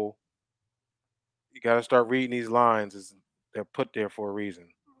careful. You got to start reading these lines. They're put there for a reason.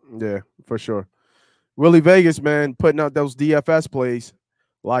 Yeah, for sure. Willie Vegas, man, putting out those DFS plays.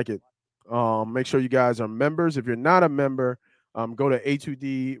 Like it. Make sure you guys are members. If you're not a member, go to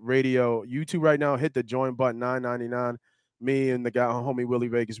A2D Radio YouTube right now. Hit the join button, $9.99. Me and the guy, homie Willie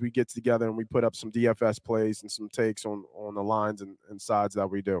Vegas, we get together and we put up some DFS plays and some takes on the lines and sides that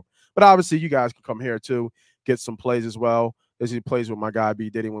we do. But obviously, you guys can come here too, get some plays as well. This is plays with my guy B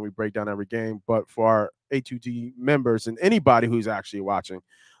Diddy when we break down every game. But for our A2D members and anybody who's actually watching,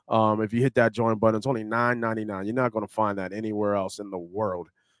 if you hit that join button, it's only $9.99. You're not going to find that anywhere else in the world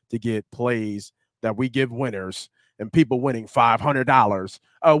to get plays that we give winners and people winning $500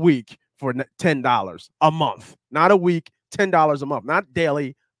 a week for $10 a month. Not a week, $10 a month. Not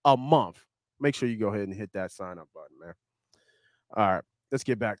daily, a month. Make sure you go ahead and hit that sign up button, man. All right, let's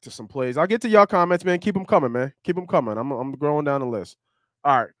get back to some plays. I'll get to y'all comments, man. Keep them coming, man. Keep them coming. I'm growing down the list.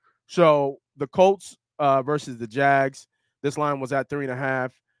 All right, so the Colts versus the Jags. This line was at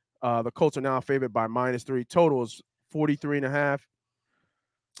 3.5. The Colts are now favored by -3. Total is 43.5.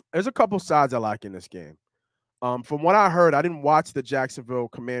 There's a couple sides I like in this game. From what I heard, I didn't watch the Jacksonville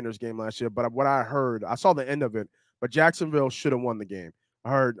Commanders game last year, but what I heard, I saw the end of it, but Jacksonville should have won the game.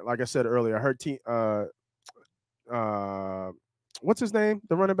 I heard, like I said earlier, I heard what's his name?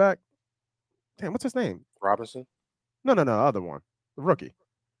 The running back? Damn, what's his name? Robinson? No, other one. The rookie.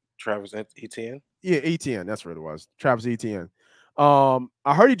 Travis Etienne? Yeah, Etienne. That's what it was. Travis Etienne. I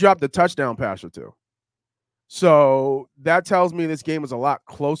heard he dropped a touchdown pass or two. So that tells me this game was a lot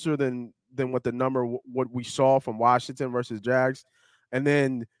closer than what the number what we saw from Washington versus Jags. And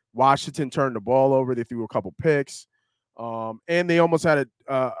then Washington turned the ball over. They threw a couple picks. And they almost had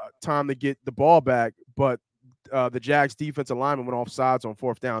a time to get the ball back, but the Jags defensive lineman went off sides on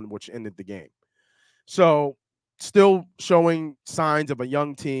 4th down, which ended the game. So still showing signs of a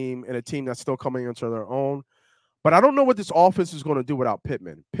young team and a team that's still coming into their own. But I don't know what this offense is going to do without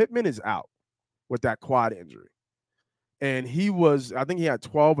Pittman. Pittman is out with that quad injury. And I think he had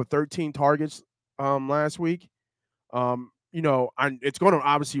 12 or 13 targets last week. It's going to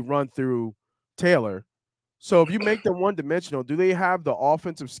obviously run through Taylor. So if you make them one-dimensional, do they have the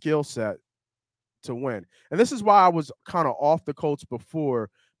offensive skill set to win? And this is why I was kind of off the Colts before,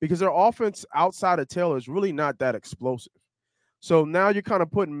 because their offense outside of Taylor is really not that explosive. So now you're kind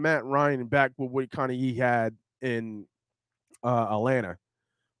of putting Matt Ryan back with what kind of he had in Atlanta,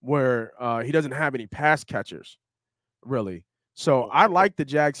 where he doesn't have any pass catchers, really. So I like the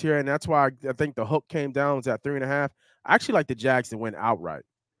Jags here, and that's why I think the hook came down was at 3.5. I actually like the Jags to win outright.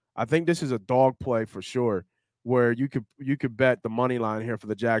 I think this is a dog play for sure, where you could bet the money line here for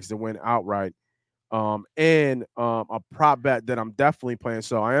the Jags to win outright, and a prop bet that I'm definitely playing.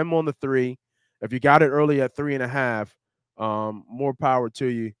 So I am on the 3. If you got it early at 3.5, more power to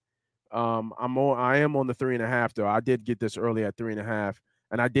you. I am on the 3.5 though. I did get this early at 3.5,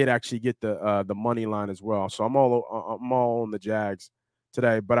 and I did actually get the money line as well. So I'm all on the Jags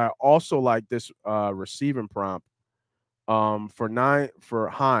today. But I also like this receiving prompt for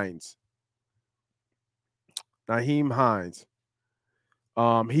Hines, Naheem Hines.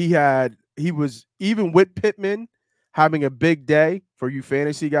 He was even with Pittman having a big day for you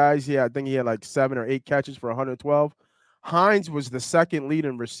fantasy guys. I think he had like 7 or 8 catches for 112. Hines was the second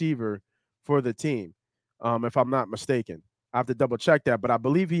leading receiver for the team, if I'm not mistaken. I have to double check that, but I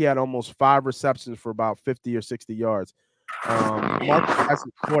believe he had almost 5 receptions for about 50 or 60 yards. Marcus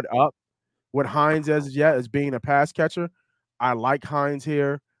hasn't caught up with Hines as yet as being a pass catcher. I like Hines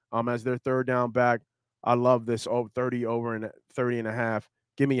here as their third down back. I love this 30 over and 30.5.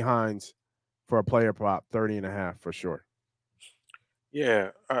 Give me Hines for a player prop, 30.5 for sure. Yeah,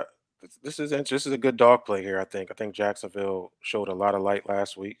 this is this is a good dog play here. I think Jacksonville showed a lot of light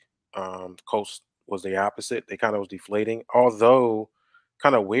last week. Colts was the opposite. They kind of was deflating, although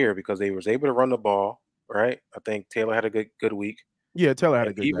kind of weird because they was able to run the ball. Right, I think Taylor had a good week, Yeah, Taylor had a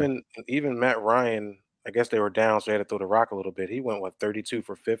and good day. even Matt Ryan. I guess they were down, so they had to throw the rock a little bit. He went 32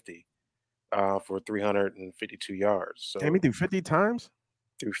 for 50 for 352 yards. Damn, he So threw 50 times?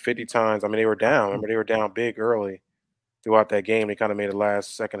 through 50 times. I mean, they were down. Remember, they were down big early throughout that game. They kind of made a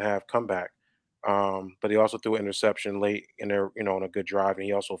last second half comeback. But he also threw an interception late in there, on a good drive, and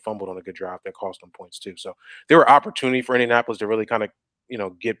he also fumbled on a good drive that cost them points too. So there were opportunity for Indianapolis to really kind of,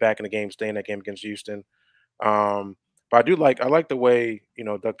 get back in the game, stay in that game against Houston. But I like the way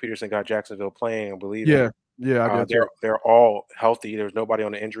Doug Peterson got Jacksonville playing and believing. Yeah, yeah, I did too. They're all healthy. There's nobody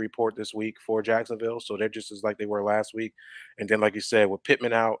on the injury report this week for Jacksonville, so they're just as like they were last week. And then, like you said, with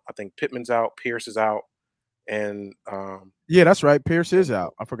Pittman out, I think Pittman's out, Pierce is out, and Yeah, that's right. Pierce is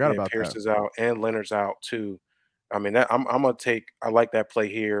out. I forgot yeah, about Pierce that. is out, and Leonard's out too. I mean, I'm gonna take. I like that play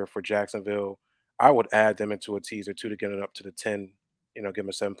here for Jacksonville. I would add them into a teaser too to get it up to the 10. Give them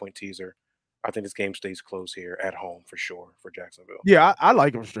a 7-point teaser. I think this game stays close here at home for sure for Jacksonville. Yeah, I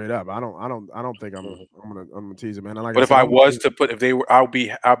like him straight up. I don't think Mhm. I'm gonna tease him, man. And like I But if said, I I'm was to put, if they were, I'll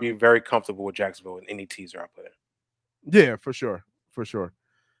be very comfortable with Jacksonville in any teaser I put in. yeah, for sure. For sure.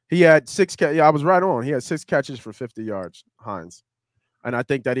 He had 6 yeah, I was right on. He had 6 catches for 50 yards, Hines. And I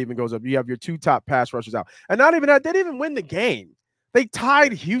think that even goes up. You have your 2 top pass rushers out. And not even that, they didn't even win the game. They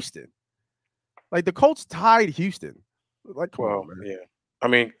tied Houston. Like the Colts tied Houston. Like, come on, Well, man. yeah. I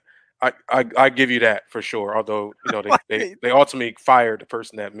mean, I give you that for sure. Although Like, they ultimately fired the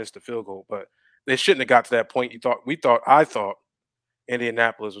person that missed the field goal, but they shouldn't have got to that point. I thought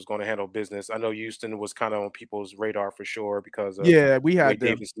Indianapolis was going to handle business. I know Houston was kind of on people's radar for sure because of yeah, we the way had them.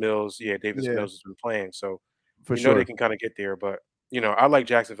 Davis Mills, Davis Yeah, Mills has been playing. So for they sure. can kind of get there. But I like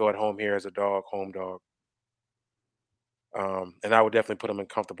Jacksonville at home here as a home dog. And I would definitely put them in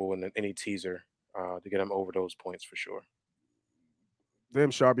comfortable in any teaser to get them over those points for sure. Damn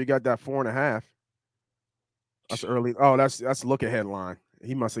sharp. You got that 4.5. That's early. Oh, that's look ahead line.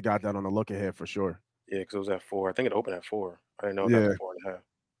 He must have got that on the look ahead for sure. Yeah, because it was at 4. I think it opened at 4. I didn't know it got to Yeah, 4.5.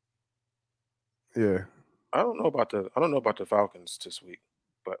 yeah. I don't know about the Falcons this week,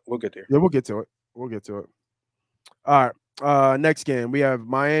 but we'll get there. Yeah, we'll get to it. We'll get to it. All right. Next game. We have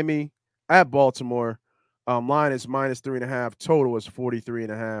Miami at Baltimore. Line is -3.5. Total is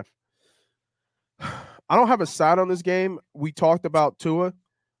 43.5. I don't have a side on this game. We talked about Tua.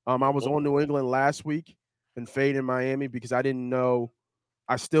 I was Mhm. on New England last week and fading Miami because I didn't know.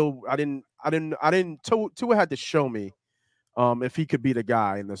 Tua had to show me if he could be the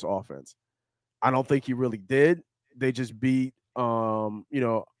guy in this offense. I don't think he really did. They just beat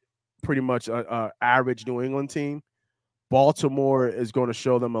pretty much a average New England team. Baltimore is going to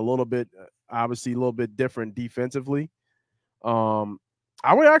show them a little bit, obviously a little bit different defensively.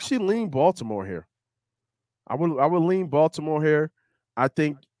 I would actually lean Baltimore here. I would lean Baltimore here. I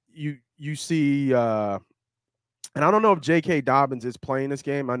think you see and I don't know if J.K. Dobbins is playing this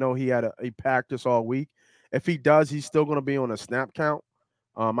game. I know he had a practice all week. If he does, he's still going to be on a snap count.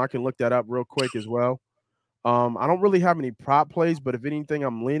 I can look that up real quick as well. I don't really have any prop plays, but if anything,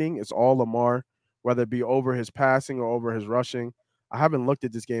 I'm leaning. It's all Lamar, whether it be over his passing or over his rushing. I haven't looked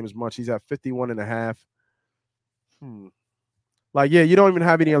at this game as much. He's at 51.5. Like, yeah, you don't even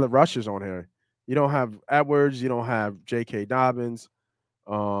have any other rushers on here. You don't have Edwards. You don't have J.K. Dobbins.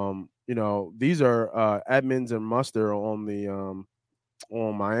 These are Edmonds and Muster on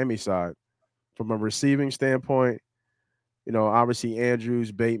Miami side. From a receiving standpoint, obviously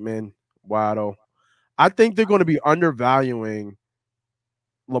Andrews, Bateman, Waddle. I think they're going to be undervaluing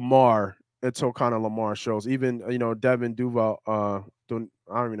Lamar until kind of Lamar shows. Even Devin Duval. I don't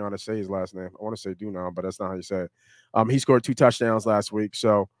even know how to say his last name. I want to say Dunal, but that's not how you say it. He scored 2 touchdowns last week,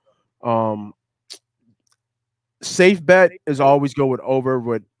 so Safe bet is always go with over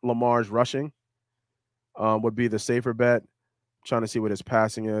with Lamar's rushing. Would be the safer bet. Trying to see what his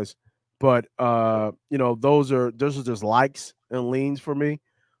passing is, but those are just likes and leans for me.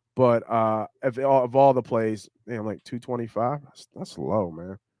 But of all the plays, damn, like 225. That's low,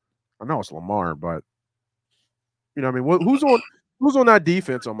 man. I know it's Lamar, but you know what I mean. Who's on that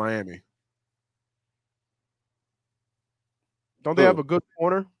defense on Miami? Don't they have a good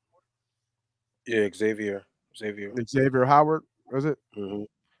corner? Yeah, Xavier. Xavier Howard, is it? Mhm.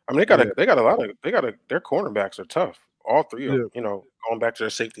 I mean, Yeah, they got a lot of their cornerbacks are tough. All three of yeah, them. Going back to their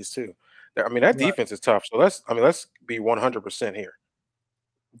safeties too. I mean, that right. defense is tough. So let's be 100% here.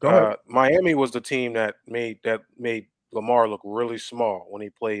 Go ahead. Miami was the team that made Lamar look really small when he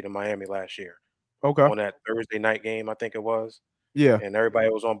played in Miami last year Okay. on that Thursday night game, I think it was. Yeah. And everybody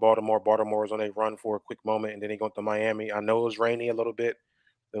was on Baltimore. Baltimore was on a run for a quick moment, and then he went to Miami. I know it was rainy a little bit.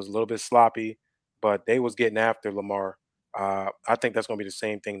 It was a little bit sloppy, but they was getting after Lamar. I think that's going to be the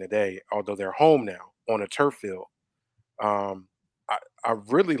same thing today, although they're home now on a turf field. Um, I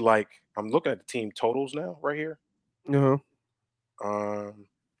really like. I'm looking at the team totals now, right here. Uh-huh.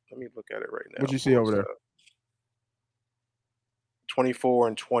 Let me look at it right What'd now. you see over there? 24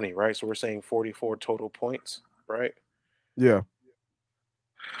 and 20, right? So we're saying 44 total points, right? Yeah.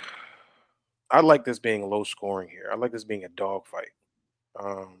 I like this being low scoring here. I like this being a dogfight.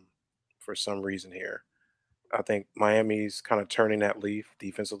 For some reason here. I think Miami's kind of turning that leaf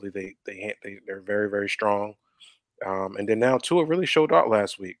defensively. They're very very strong. And then now Tua really showed out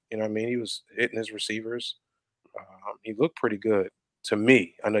last week. You know what I mean? He was hitting his receivers. He looked pretty good to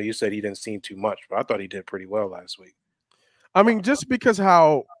me. I know you said he didn't seem too much, but I thought he did pretty well last week. I Uh, mean, just because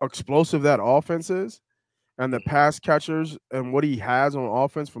how explosive that offense is and the mhm. pass catchers and what he has on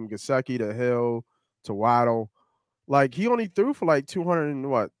offense from Gesicki to Hill to Waddle, like he only threw for like 200 and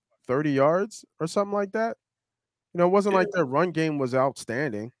what 30 yards or something like that. It wasn't Yeah, like their run game was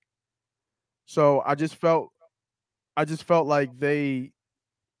outstanding. So I just felt like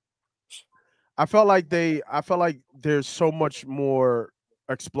I felt like there's so much more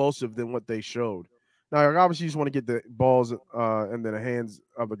explosive than what they showed. Now, like, obviously, you just want to get the balls into the hands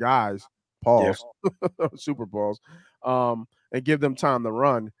of the guys, yeah, Pauls, Super Balls, and give them time to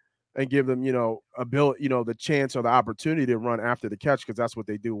run and give them, the chance or the opportunity to run after the catch because that's what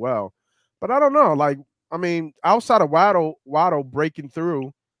they do well. But I don't know, like, I mean, outside of Waddle breaking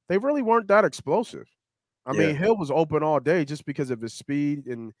through, they really weren't that explosive. I yeah. mean, Hill was open all day just because of his speed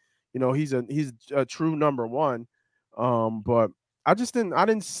and he's a true number one. But I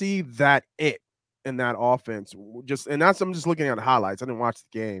didn't see that it in that offense. Just and that's I'm just looking at the highlights. I didn't watch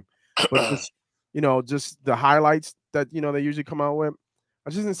the game, but just just the highlights that they usually come out with. I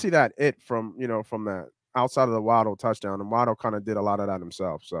just didn't see that it from that outside of the Waddle touchdown, and Waddle kind of did a lot of that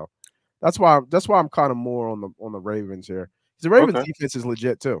himself. So that's why I'm kind of more on the Ravens here. 'Cause the Ravens Okay. defense is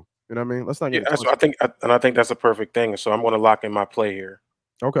legit too. You know what I mean? Let's not Yeah, get it so twisted. I think that's a perfect thing. So I'm going to lock in my play here.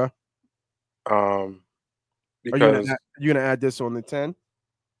 Okay. Um, Are because you gonna add this on the 10?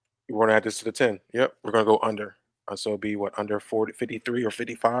 we're going to add this to the 10. Yep, we're going to go under. So it'll be what under 40, 53 or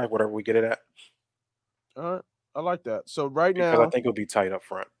 55, whatever we get it at, All right. I like that. So right because I now think it'll be tight up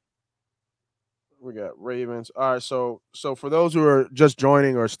front. we got Ravens. All right. So for those who are just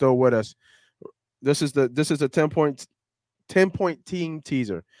joining or still with us, this is a 10-point team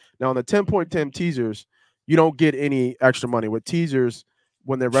teaser. Now on the 10-point team teasers, you don't get any extra money. With teasers,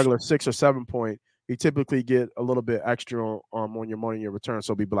 when they're regular 6 or 7-point, you typically get a little bit extra on your money in your return.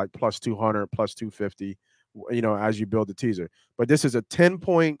 So it'll be like plus 200, plus 250, as you build the teaser. But this is a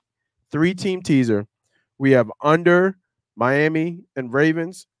 10-point 3-team teaser. We have under Miami and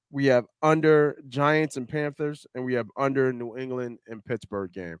Ravens. We have under Giants and Panthers, and we have under New England and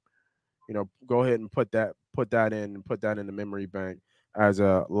Pittsburgh game. Go ahead and put that in the memory bank as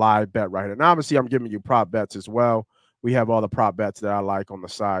a live bet right here. And obviously, I'm giving you prop bets as well. We have all the prop bets that I like on the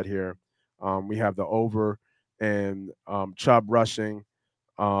side here. We have the over and Chubb rushing,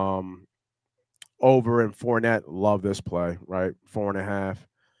 um, over and Fournette. Love this play, right? 4.5.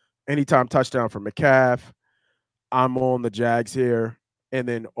 Anytime touchdown for McCaff. I'm on the Jags here, and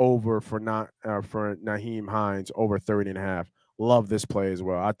then over for not for Naheem Hines over 30.5. Love this play as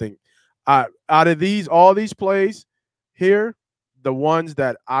well. I think out of all these plays here, the ones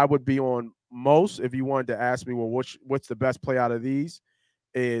that I would be on most, if you wanted to ask me, well, what's the best play out of these,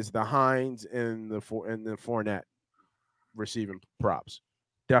 is the Hines and the Fournette receiving props.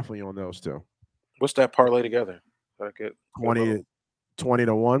 Definitely on those two. What's that parlay together? Like it, good 20 little. to 20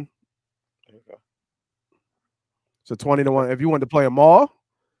 to 1. There you go. So 20 to 1. If you wanted to play them all,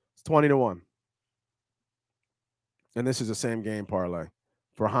 it's 20 to 1. And this is the same game parlay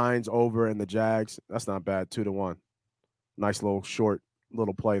for Hines over and the Jags. That's not bad. 2-1. Nice little short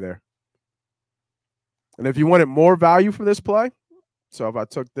little play there. And if you wanted more value for this play, so if I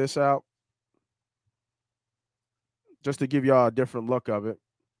took this out, just to give y'all a different look of it.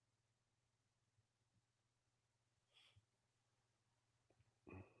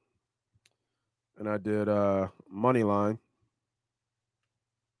 And I did money line.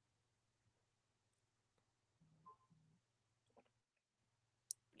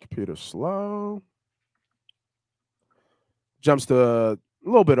 Computer slow. Jumps to a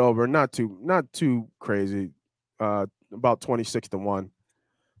little bit over, not too crazy. About 26-1.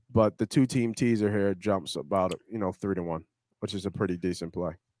 But the 2-team teaser here jumps about 3-1, which is a pretty decent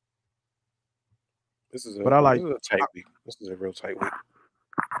play. This is a tight week. This is a real tight week.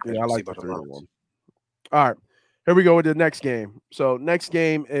 Yeah, I like the 3-1. All right, here we go with the next game. So next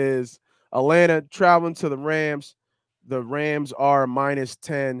game is Atlanta traveling to the Rams. The Rams are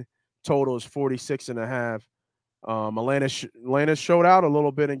 -10. Total is 46.5. Atlanta showed out a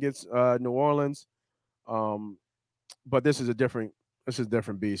little bit against New Orleans, but this is a different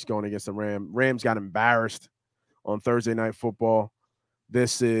beast going against the Rams. Rams got embarrassed on Thursday Night Football.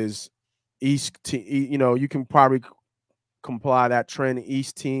 This is East. You can probably comply that trend.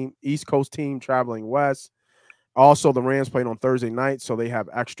 East Coast team traveling west. Also, the Rams played on Thursday night, so they have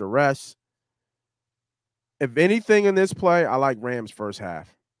extra rest. If anything in this play, I like Rams first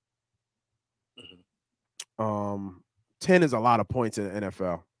half. 10 is a lot of points in the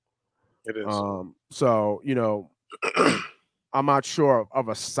NFL. It is. So, I'm not sure of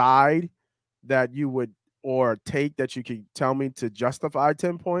a side that you would or take that you could tell me to justify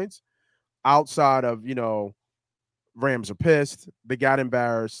 10 points outside of, Rams are pissed. They got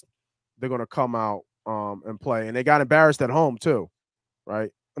embarrassed. They're going to come out and play. And they got embarrassed at home too,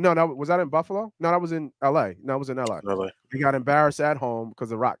 right? No, was that in Buffalo? No, that was in LA. No, it was in LA. They got embarrassed at home because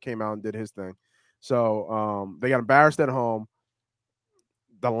The Rock came out and did his thing. So they got embarrassed at home.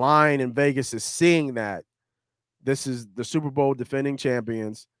 The line in Vegas is seeing that. This is the Super Bowl defending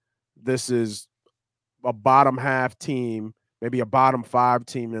champions. This is a bottom half team, maybe a bottom 5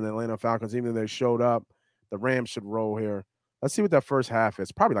 team in the Atlanta Falcons. Even though they showed up, the Rams should roll here. Let's see what that first half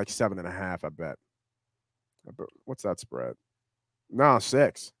is. Probably like 7.5, I bet. What's that spread? No,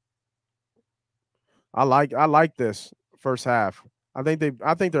 6. I like this first half. I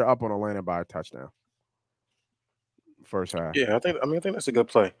think they're up on Atlanta by a touchdown. First half. Yeah, I think that's a good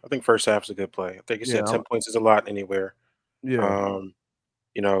play. I think first half is a good play. I think you said 10 points is a lot anywhere. Yeah.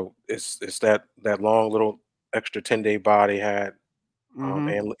 It's that long little extra 10-day body had, and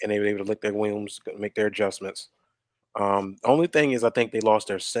they were able to lick their wounds, make their adjustments. Only thing is, I think they lost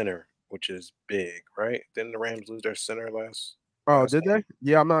their center, which is big, right? Didn't the Rams lose their center last? Oh, did they?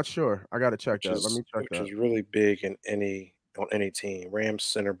 Yeah, I'm not sure. I got to check that. Let me check that. Which is really big on any team. Rams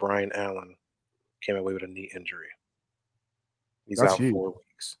center Brian Allen came away with a knee injury. He's out 4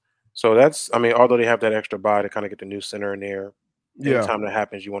 weeks. So although they have that extra bye to kind of get the new center in there, anytime that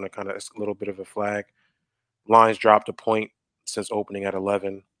happens, you want to kind of, it's a little bit of a flag. Lines dropped a point since opening at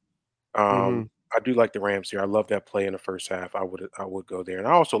 11. I do like the Rams here. I love that play in the first half. I would go there. And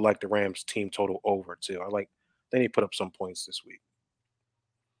I also like the Rams team total over too. They need to put up some points this week.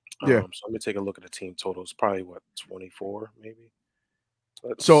 So let me take a look at the team total. It's probably 24 maybe.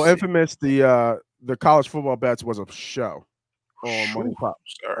 Let's see. Infamous, the college football bets was a show on Money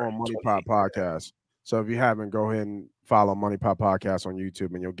Pop Podcast. So if you haven't, go ahead and follow Money Pop Podcast on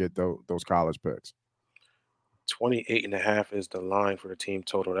YouTube and you'll get those college picks. 28.5 is the line for the team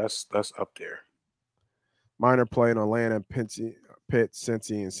total. That's up there. Mine are playing Atlanta, Pitt,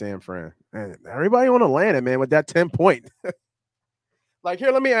 Cincy, and San Fran. And everybody on Atlanta, man, with that 10-point. Like,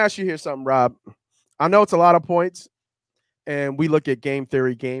 here, let me ask you here something, Rob. I know it's a lot of points, and we look at game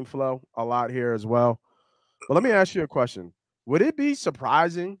theory, game flow a lot here as well. But let me ask you a question. Would it be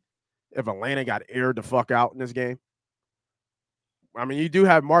surprising if Atlanta got aired the fuck out in this game? I mean, you do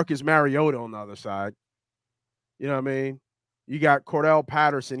have Marcus Mariota on the other side. You know what I mean? You got Cordell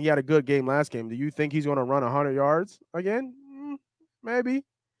Patterson. He had a good game last game. Do you think he's going to run 100 yards again? Maybe.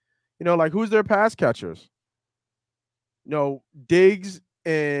 Who's their pass catchers? Diggs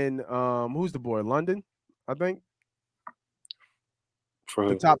and who's the boy? London, I think.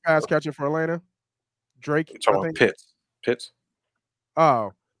 The top pass catcher for Atlanta. Drake. You're talking about Pitts.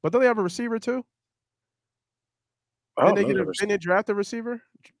 Oh, but don't they have a receiver too? Didn't they draft a receiver?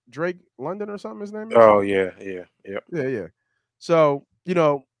 Drake London or something, his name is? Oh, yeah. So, you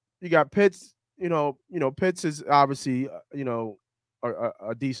got Pitts, Pitts is obviously,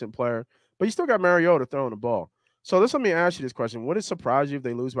 a decent player, but you still got Mariota throwing the ball. So let me ask you this question. Would it surprise you if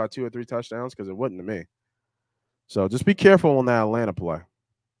they lose by 2 or 3 touchdowns? Because it wouldn't to me. So just be careful on that Atlanta play.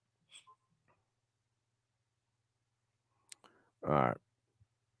 All right.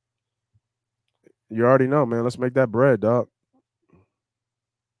 You already know, man. Let's make that bread, dog.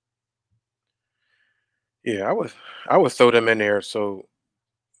 Yeah, I would throw them in there. So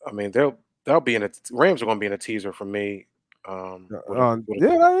I mean, they'll be in a Rams are going to be in a teaser for me. Yeah,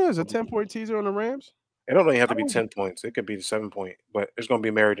 that is a 10-point teaser on the Rams. It don't really have I to be don't- 10 points. It could be 7 point, but it's going to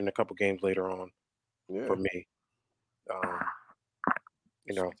be married in a couple games later on Yeah, for me. Um,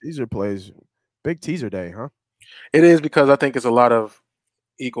 you know, teaser plays, big teaser day, huh? it is because I think it's a lot of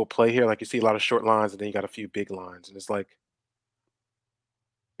equal play here. Like you see a lot of short lines, and then you got a few big lines, and it's like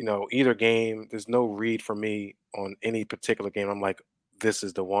either game. There's no read for me on any particular game. I'm like, this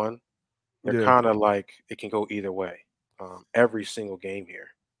is the one. They're Yeah, kind of like it can go either way. Every single game here.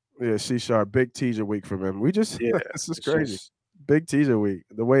 yeah. C-sharp, big teaser week for him. We just Yeah, this is it's crazy. just Big teaser week.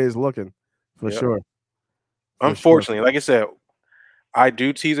 The way it's looking, for yeah. sure, for sure. Unfortunately, like I said, I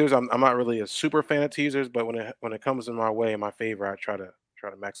do teasers. I'm not really a super fan of teasers, but when it comes in my way in my favor, I try to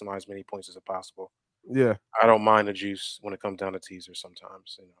maximize as many points as possible. Yeah, I don't mind the juice when it comes down to teasers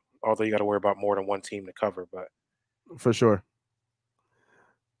sometimes. Although you got to worry about more than one team to cover, but for sure.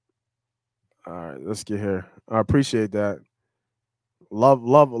 All right, let's get here. I appreciate that. Love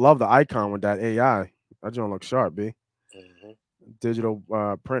the icon with that AI. That joint looks sharp, B. mhm. Digital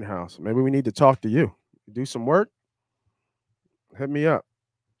print house. Maybe we need to talk to you. Do some work. Hit me up.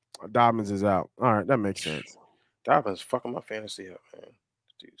 Dobbins is out. All right, that makes sense. Dobbins fucking my fantasy up, man.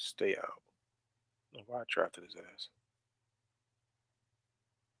 Dude, stay out. I don't know why I drafted his ass.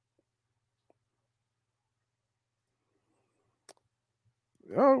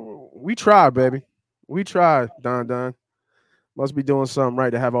 Oh, we tried, baby. We tried, Don. Must be doing something right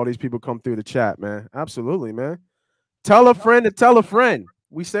to have all these people come through the chat, man. Absolutely, man. Tell a friend to tell a friend.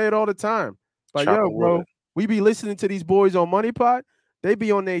 We say it all the time. But yo, Chopping bro, wood. we be listening to these boys on Money Pot. They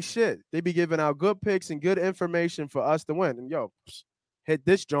be on their shit. They be giving out good picks and good information for us to win. And yo, hit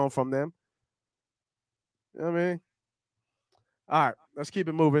this joint from them. You know what I mean? All right, let's keep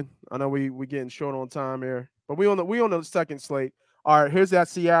it moving. I know we getting short on time here, but we on the second slate. All right, here's that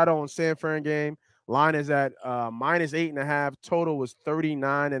Seattle and San Fran game. Line is at -8.5. Total was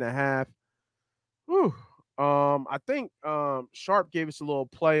 39.5. Whew. I think Sharp gave us a little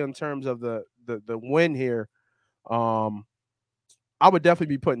play in terms of the win here. I would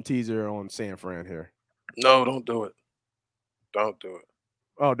definitely be putting teaser on San Fran here. No, don't do it. Don't do it.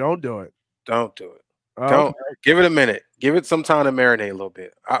 Oh, don't do it. Don't do it. Oh, Don't give it a minute. Give it some time to marinate a little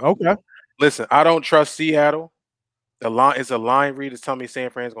bit. okay. Listen, I don't trust Seattle. The line is a line read is telling me San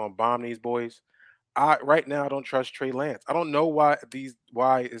Fran's gonna bomb these boys. Right now I don't trust Trey Lance. I don't know why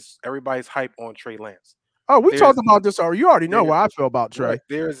is everybody's hype on Trey Lance. Oh, we There's talked about this already. You already know there's what I feel about Trey. right,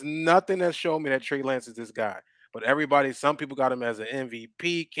 there's nothing that's showing me that Trey Lance is this guy. But some people got him as an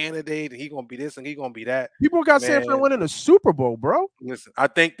MVP candidate, and he gonna be this and he gonna be that. People got San Fran Man, winning a Super Bowl, bro. listen, I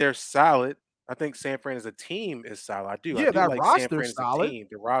think they're solid. I think San Fran as a team is solid. I do. I Yeah, do that like San Fran roster's as a solid. team,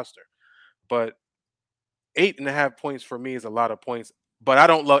 the roster. But 8.5 points for me is a lot of points. But I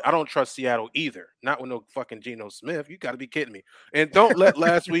don't trust Seattle either. Not with no fucking Geno Smith. You got to be kidding me. And don't let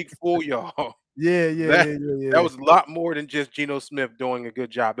last week fool y'all. Yeah. That was a lot more than just Geno Smith doing a good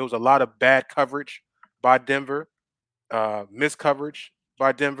job. There was a lot of bad coverage by Denver, missed coverage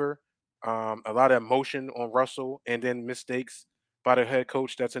by Denver, a lot of emotion on Russell, and then mistakes by the head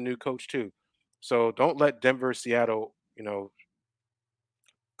coach. That's a new coach too. So don't let Denver, Seattle,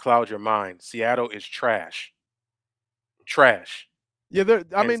 cloud your mind. Seattle is trash. Trash. Yeah,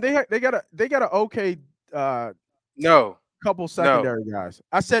 I And mean they got a okay no, couple no, secondary guys.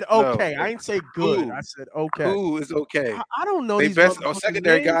 I said no. okay. I ain't say good. Who? I said okay. Who is okay? I don't know They these best motherfuckers'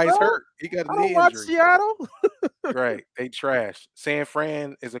 secondary names, guy is bro. hurt. He got a I don't knee watch injury. Seattle. Right. They trash. San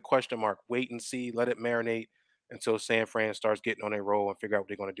Fran is a question mark. Wait and see. Let it marinate until San Fran starts getting on a roll and figure out what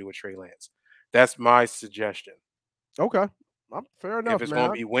they're going to do with Trey Lance. That's my suggestion. Okay. Fair If enough, it's man. going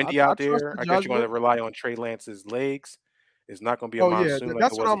to be windy I out trust there, the I guess you're going to judgment. rely on Trey Lance's legs. It's not going to be a Oh yeah, monsoon like it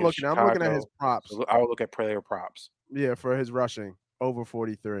that's what was I'm against looking at. I'm looking at his Chicago. props. So I would look at player props. Yeah, for his rushing over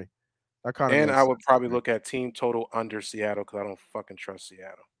 43. That kind of And makes I would sense. probably look at team total under Seattle because I don't fucking trust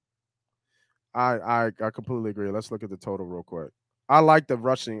Seattle. I completely agree. Let's look at the total real quick. I like the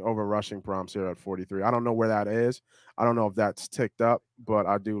rushing prompts here at 43. I don't know where that is. I don't know if that's ticked up, but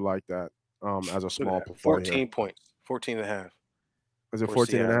I do like that as a Look small at that. play here. 14 points. 14 and a half. Is it for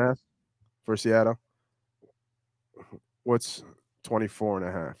 14 and a Seattle. half for Seattle? What's 24 and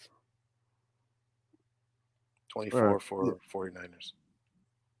a half? 24 yeah. for 49ers.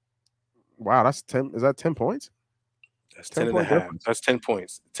 Wow, that's 10. Is that 10 points? That's 10 10 and a point half. difference. That's 10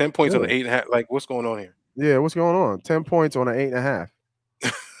 points. 10 points on Yeah. the 8.5. Like, what's going on here? Yeah, what's going on? 10 points on an 8.5.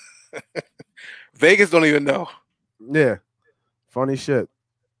 Vegas don't even know. Yeah. Funny shit.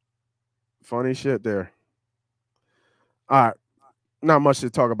 Funny shit there. All right. Not much to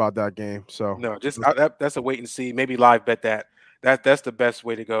talk about that game. So No, that's a wait and see. Maybe live bet that. That's the best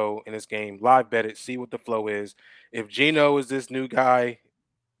way to go in this game. Live bet it, see what the flow is. If Gino is this new guy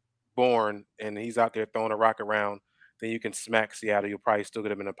born and he's out there throwing a rock around, then you can smack Seattle. You'll probably still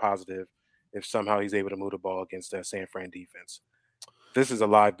get him in a positive if somehow he's able to move the ball against that San Fran defense. This is a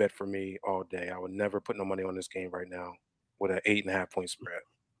live bet for me all day. I would never put no money on this game right now with an 8.5-point spread.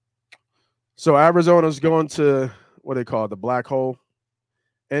 So Arizona's going to what they call it, the black hole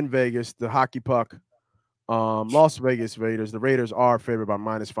in Vegas, the hockey puck. Las Vegas Raiders. The Raiders are favored by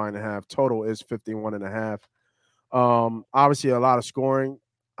 -5.5. Total is 51.5. Obviously a lot of scoring.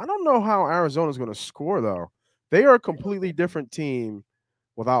 I don't know how Arizona's going to score though. They are a completely different team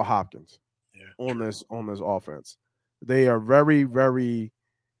without Hopkins on this offense. They are very, very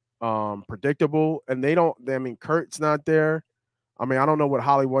predictable, and I mean, Kurt's not there. I mean, I don't know what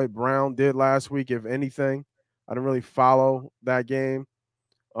Hollywood Brown did last week, if anything. I didn't really follow that game.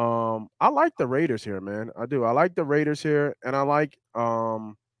 I like the Raiders here, man. I do. I like the Raiders here, and I like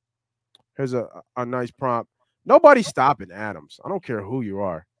here's a nice prompt. Nobody's stopping Adams. I don't care who you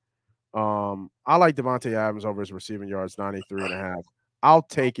are. I like Devontae Adams over his receiving yards, 93.5. I'll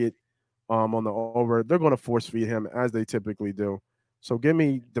take it on the over. They're going to force feed him as they typically do. So give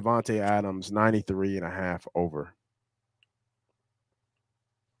me Devontae Adams, 93.5 over.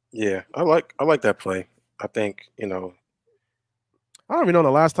 Yeah, I like that play. I think, I don't even know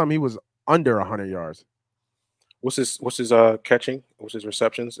the last time he was under 100 yards. What's his catching? What's his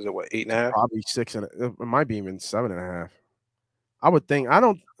receptions? Is it what, 8.5? Probably 6 and it might be even 7.5. I would think.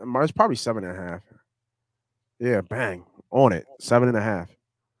 It's probably 7.5. Yeah, bang on it, 7.5.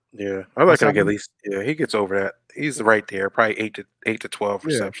 Yeah, I like him at least. Yeah, he gets over that. He's right there, probably 8 to 12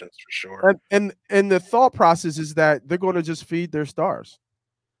 receptions for sure. And the thought process is that they're going to just feed their stars,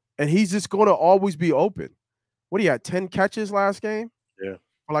 and he's just going to always be open. What do you had? 10 catches last game. Yeah,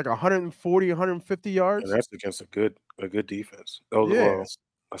 for like 140, 150 yards. And that's against a good defense. Oh, Yeah. well,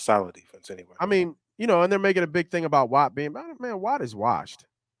 a solid defense anyway. I mean, and they're making a big thing about Watt being, man, Watt is washed.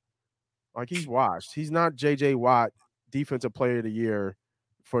 Like, he's washed. He's not J.J. Watt, defensive player of the year,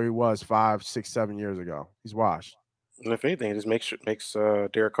 for he was 5, 6, 7 years ago. He's washed. And if anything, it just makes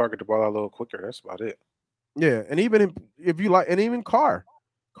Derek Carr get the ball out a little quicker. That's about it. Yeah, and even even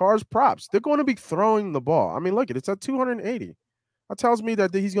Carr's props, they're going to be throwing the ball. I mean, look, it's at 280. That tells me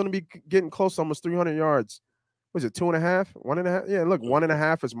that he's going to be getting close to almost 300 yards. Was it 2.5? 1.5? Yeah, look,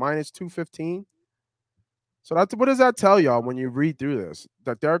 1.5 is -215. So what does that tell y'all when you read through this?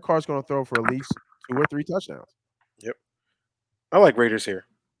 That Derek Carr's going to throw for at least 2 or 3 touchdowns. Yep. I like Raiders here.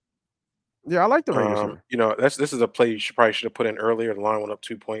 Yeah, I like the Raiders here. This is a play you probably should have put in earlier. The line went up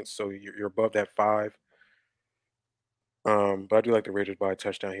 2 points, so you're above that 5. But I do like the Raiders by a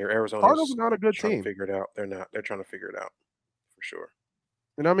touchdown here. Arizona's not a good trying team. to figure it out. They're not. They're trying to figure it out for sure.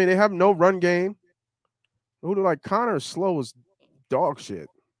 And I mean, they have no run game. Connor is slow as dog shit.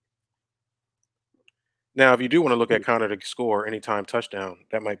 Now, if you do want to look at Connor to score anytime touchdown,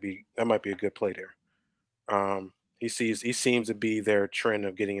 that might be a good play there. He seems to be their trend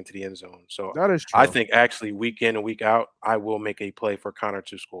of getting into the end zone. So that is true. I think actually week in and week out, I will make a play for Connor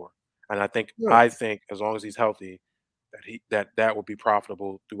to score. And I think as long as he's healthy, that will be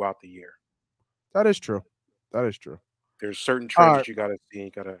profitable throughout the year. That is true. That is true. There's certain trends that you got to see,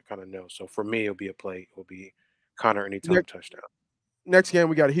 you got to kind of know. So for me, it'll be a play. It'll be Connor anytime touchdown. Next game,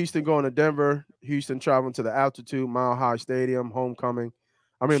 we got Houston going to Denver. Houston traveling to the Altitude Mile High Stadium, homecoming.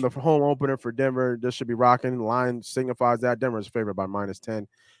 I mean, the home opener for Denver. This should be rocking. The line signifies that Denver is favored by -10.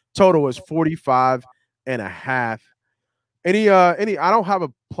 Total is 45.5. I don't have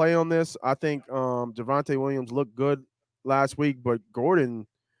a play on this. I think Javonte Williams looked good last week, but Gordon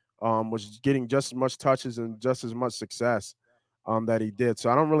was getting just as much touches and just as much success that he did.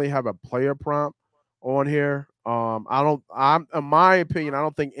 So I don't really have a player prompt on here. In my opinion, I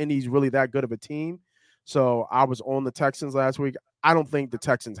don't think Indy's really that good of a team. So I was on the Texans last week. I don't think the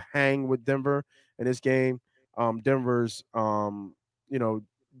Texans hang with Denver in this game. Denver's what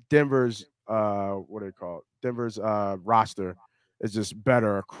do they call it? Denver's roster is just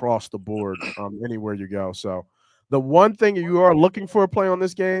better across the board anywhere you go. So the one thing you are looking for a play on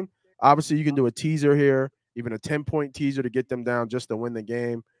this game, obviously you can do a teaser here, even a 10-point teaser to get them down just to win the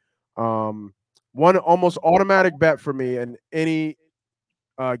game. One almost automatic bet for me in any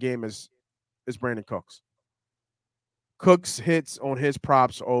game is Brandon Cooks. Cooks hits on his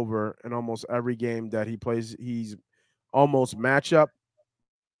props over in almost every game that he plays. He's almost matchup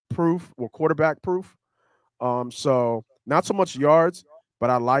proof or quarterback proof. So not so much yards,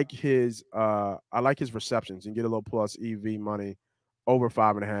 but I like his receptions and get a little plus EV money over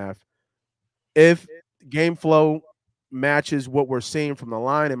 5.5. If game flow matches what we're seeing from the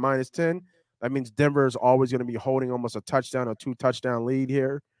line at -10, that means Denver is always going to be holding almost a touchdown or 2-touchdown lead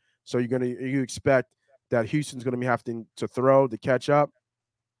here. So you expect that Houston's going to be having to throw to catch up.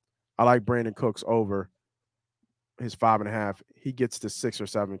 I like Brandon Cooks over his 5.5. He gets to 6 or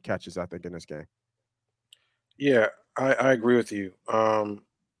 7 catches, I think, in this game. Yeah, I agree with you.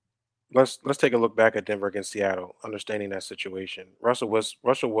 Let's take a look back at Denver against Seattle, understanding that situation. Russell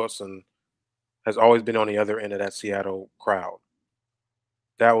Wilson has always been on the other end of that Seattle crowd.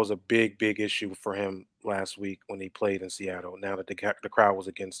 That was a big issue for him last week when he played in Seattle. Now that the crowd was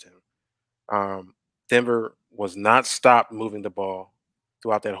against him, Denver was not stopped moving the ball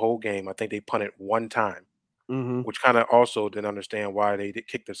throughout that whole game. I think they punted one time, Mm-hmm. which kind of also didn't understand why they did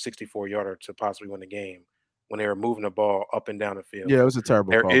kick the 64-yarder to possibly win the game when they were moving the ball up and down the field. Yeah, it was a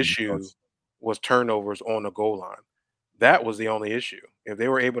terrible Their call. issue was turnovers on the goal line. That was the only issue. If they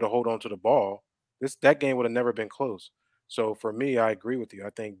were able to hold on to the ball, that game would have never been close. So for me, I agree with you. I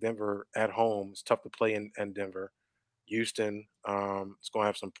think Denver at home is tough to play in Denver. Houston, it's going to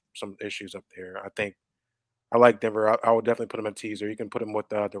have some issues up there. I think I like Denver. I would definitely put them in teaser. You can put them with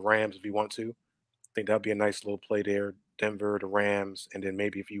the Rams if you want to. I think that'd be a nice little play there. Denver, the Rams, and then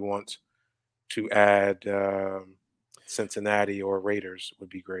maybe if you want to add Cincinnati or Raiders would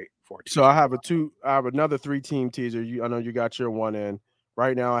be great for a So I teaser. have another 3-team teaser. I know you got your one in.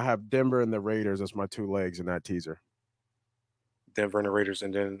 Right now I have Denver and the Raiders as my 2 legs in that teaser Denver and the Raiders,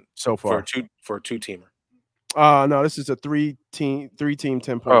 and then so for far. a two-teamer. No, this is a 3-team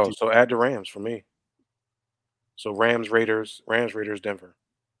 10-point Oh, teaser. so add the Rams for me. So Rams, Raiders, Denver.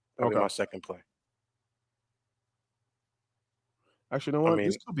 That'll be Okay. my second play. Actually, you know I what? mean,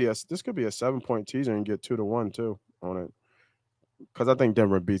 This could be a 7-point teaser and get 2-1 too on it. Because I think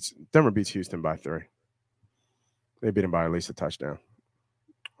Denver beats Houston by 3. They beat them by at least a touchdown.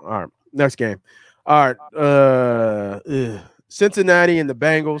 All right, next game. All right, Cincinnati and the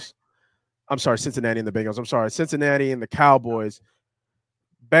Bengals. I'm sorry, Cincinnati and the Bengals. I'm sorry, Cincinnati and the Cowboys.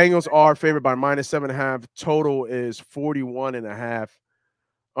 Bengals are favored by -7.5. Total is 41.5.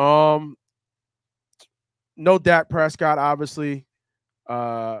 No Dak Prescott, obviously.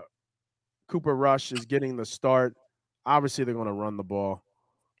 Cooper Rush is getting the start. Obviously, they're going to run the ball.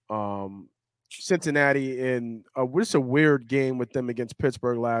 Cincinnati in just a weird game with them against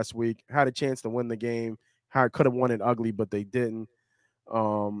Pittsburgh last week. Had a chance to win the game. Could have won it ugly, but they didn't.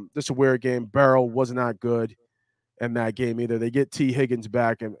 Just a weird game. Barrow was not good in that game either. They get T. Higgins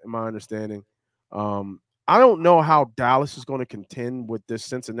back, in my understanding. I don't know how Dallas is going to contend with this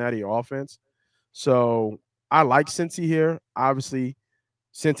Cincinnati offense. So I like Cincy here. Obviously,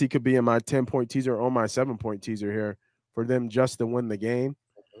 Cincy could be in my 10-point teaser or my 7-point teaser here for them just to win the game.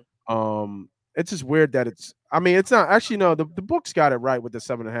 It's just weird that it's not actually, no, the books got it right with the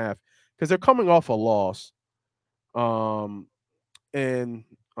 7.5 because they're coming off a loss. And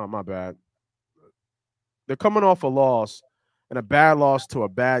oh, my bad. They're coming off a loss and a bad loss to a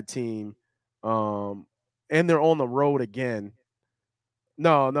bad team. And they're on the road again.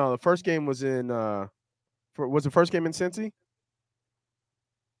 No, the first game was was the first game in Cincy? You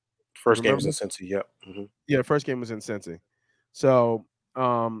first game is in remember? Cincy. Yep. Yeah, the first game was in Cincy. So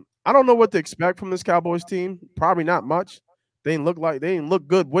I don't know what to expect from this Cowboys team. Probably not much. They didn't look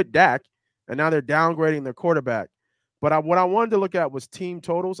good with Dak, and now they're downgrading their quarterback. But what I wanted to look at was team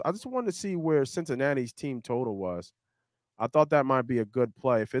totals. I just wanted to see where Cincinnati's team total was. I thought that might be a good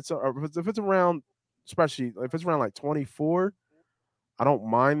play. If it's around, especially if it's around like 24, I don't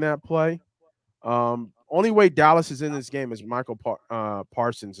mind that play. Only way Dallas is in this game is Michael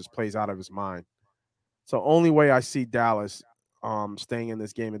Parsons just plays out of his mind. So only way I see Dallas staying in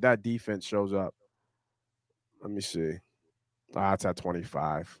this game, and that defense shows up. Let me see. It's at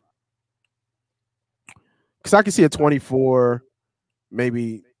 25. Because I can see a 24,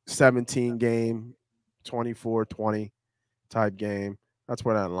 maybe 17 game, 24-20 type game. That's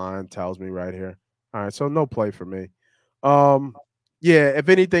where that line tells me right here. All right, so no play for me. Yeah, if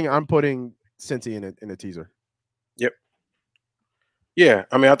anything, I'm putting Cincy in a teaser. Yep. Yeah.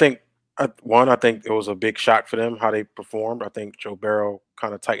 I mean, I think I think it was a big shock for them how they performed. I think Joe Barrow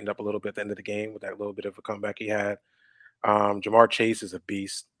kind of tightened up a little bit at the end of the game with that little bit of a comeback he had. Jamar Chase is a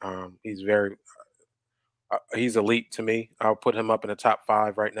beast. He's elite to me. I'll put him up in the top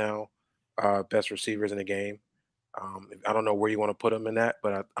 5 right now. Best receivers in the game. I don't know where you want to put him in that,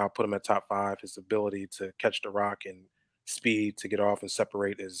 but I'll put him at top 5. His ability to catch the rock and speed to get off and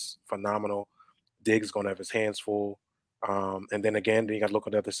separate is phenomenal. Diggs is going to have his hands full. And then again, you got to look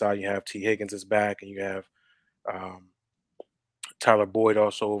on the other side. You have T. Higgins is back, and you have um, Tyler Boyd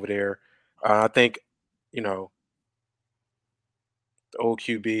also over there. I think, you know, the old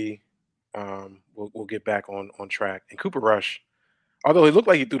QB, will get back on track. And Cooper Rush, although he looked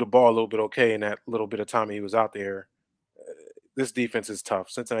like he threw the ball a little bit okay in that little bit of time he was out there, this defense is tough.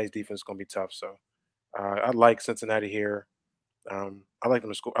 Cincinnati's defense is going to be tough. So I like Cincinnati here. I like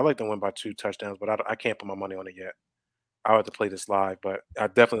them to score. I like them to win by 2 touchdowns, but I can't put my money on it yet. I'll have to play this live, but I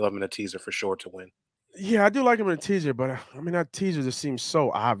definitely love them in a teaser for sure to win. Yeah, I do like him in a teaser, but I mean that teaser just seems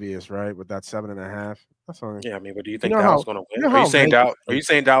so obvious, right? With that 7.5. That's only Yeah, I mean, but do you you think know Dallas how is going to you win? know Are you how saying Vegas Dallas? Are is. you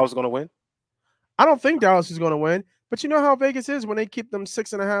saying Dallas is going to win? I don't think Dallas is going to win, but you know how Vegas is when they keep them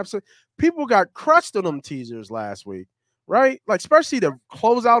 6.5. So people got crushed on them teasers last week, right? Like especially the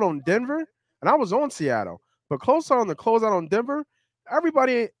closeout on Denver, and I was on Seattle, but the closeout on Denver.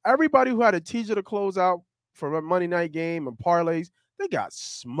 Everybody who had a teaser to close out for a Monday night game and parlays, they got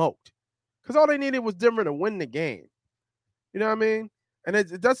smoked because all they needed was Denver to win the game. You know what I mean? And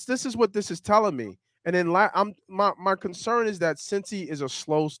this is what this is telling me. And then my concern is that Cincy is a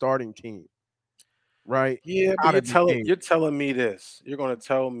slow starting team, right? Yeah, but Out of the gate. you're telling me this. You're going to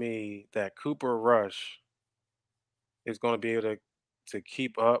tell me that Cooper Rush is going to be able to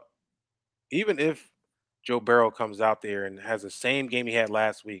keep up, even if Joe Burrow comes out there and has the same game he had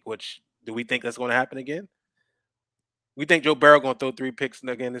last week. Which do we think that's going to happen again? We think Joe Burrow going to throw 3 picks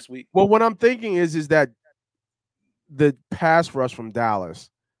again this week? Well, what I'm thinking is that the pass rush from Dallas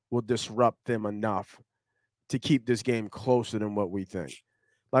will disrupt them enough to keep this game closer than what we think.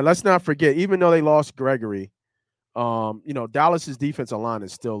 Like, let's not forget, even though they lost Gregory, Dallas's defensive line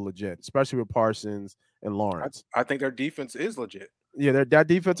is still legit, especially with Parsons and Lawrence. I think their defense is legit. Yeah, that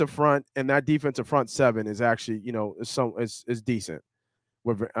defensive front and that defensive front 7 is actually, is decent.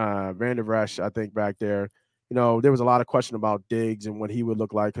 With Van Der Esch, I think back there, there was a lot of question about Diggs and what he would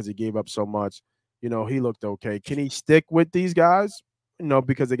look like because he gave up so much. He looked okay. Can he stick with these guys?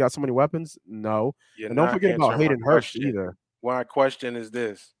 Because they got so many weapons. No, You're and don't not forget about answering my Hayden Hurst question. either. My question is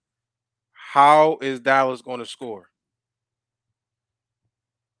this: how is Dallas going to score?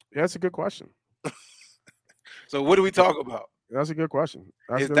 Yeah, that's a good question. So what do we talk about? That's a good question.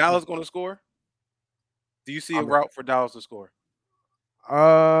 Is Dallas going to score? Do you see a route for Dallas to score?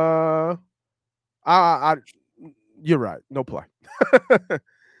 You're right. No play.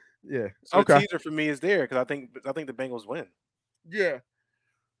 Yeah. So Okay. the teaser for me is there because I think the Bengals win. Yeah.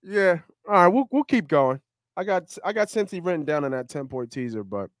 Yeah. All right. We'll keep going. I got Cincy written down in that 10-point teaser,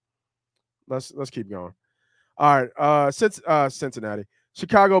 but let's keep going. All right. Cincinnati.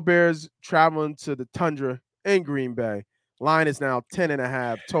 Chicago Bears traveling to the Tundra in Green Bay. Line is now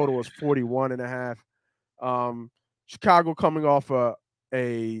 10.5. Total is 41.5. Chicago coming off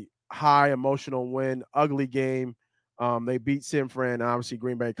a high emotional win, ugly game. They beat San Fran. Obviously,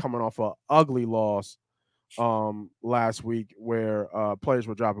 Green Bay coming off an ugly loss last week where players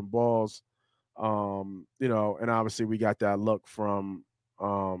were dropping balls. And obviously we got that look from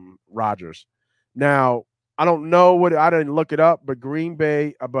Rodgers. Now, I don't know I didn't look it up, but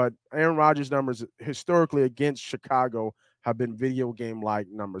but Aaron Rodgers' numbers historically against Chicago have been video game like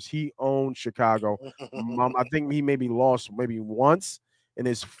numbers. He owned Chicago. I think he maybe lost once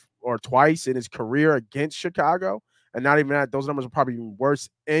or twice in his career against Chicago. And not even that, those numbers are probably even worse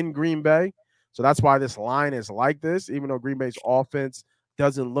in Green Bay. So that's why this line is like this, even though Green Bay's offense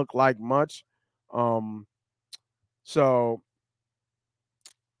doesn't look like much. But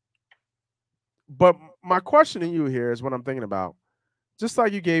my question to you here is what I'm thinking about. Just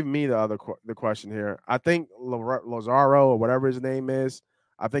like you gave me the question here, I think Lazaro or whatever his name is,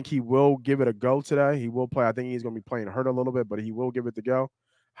 I think he will give it a go today. He will play. I think he's going to be playing hurt a little bit, but he will give it the go.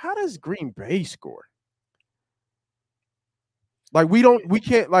 How does Green Bay score? Like we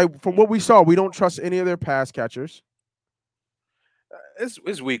can't from what we saw, we don't trust any of their pass catchers.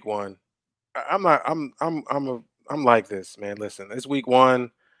 It's week 1. I'm like this, man. Listen, it's week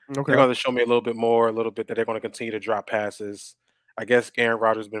 1. Okay. They're going to show me a little bit that they're going to continue to drop passes. I guess Aaron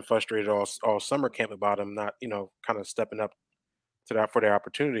Rodgers has been frustrated all summer camp about him not, kind of stepping up to that for their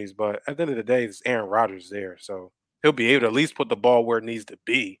opportunities. But at the end of the day, it's Aaron Rodgers there, so he'll be able to at least put the ball where it needs to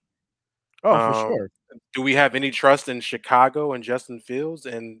be. Oh, for sure. Do we have any trust in Chicago and Justin Fields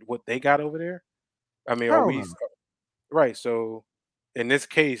and what they got over there? I mean, are we right? So, in this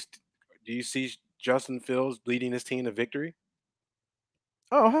case, do you see Justin Fields leading this team to victory?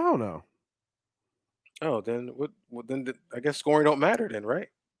 Oh, hell no. Oh, then what? Well, then I guess scoring don't matter then, right?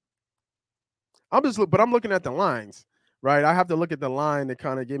 I'm looking at the lines, right? I have to look at the line to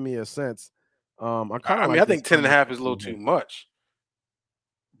kind of give me a sense. I think 10.5 is a little too much,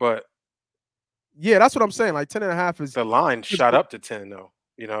 but yeah, that's what I'm saying. Like 10.5 is the line shot up to 10 though.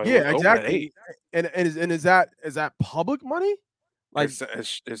 Yeah, exactly. And is that public money? Like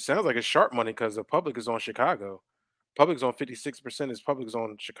it sounds like it's sharp money because the public is on Chicago. Public's on 56%. Is Public's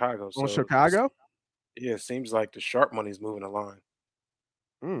on Chicago. On So Chicago? yeah, it seems like the sharp money's moving the line,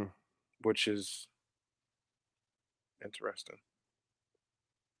 Mm. which is interesting.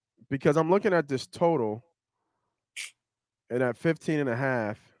 Because I'm looking at this total and at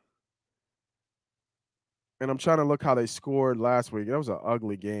 15.5, and I'm trying to look how they scored last week. That was an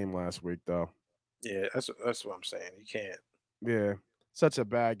ugly game last week, though. Yeah, that's what I'm saying. You can't. Yeah, such a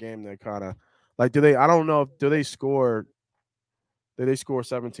bad game that kind of like. Do they? I don't know. Do they score? Did they score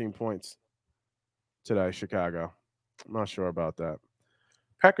 17 points today, Chicago? I'm not sure about that.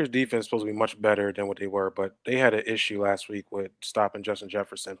 Packers defense is supposed to be much better than what they were, but they had an issue last week with stopping Justin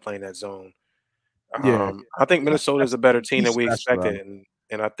Jefferson playing that zone. Yeah, I think Minnesota is that's a better team he's than we special though. expected,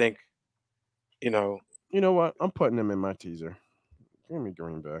 and I think you know You know what? I'm putting him in my teaser. Give me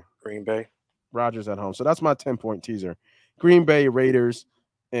Green Bay. Green Bay. Rodgers at home. So that's my 10-point teaser. Green Bay, Raiders,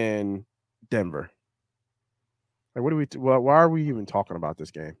 and Denver. Like, what do we? Why are we even talking about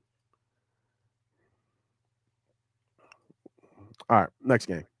this game? All right, next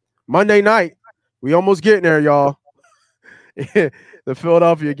game. Monday night. We almost getting there, y'all. The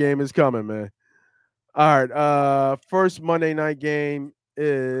Philadelphia game is coming, man. All right. First Monday night game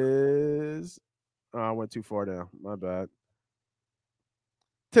is. Oh, I went too far down. My bad.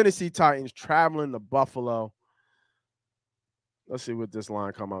 Tennessee Titans traveling to Buffalo. Let's see what this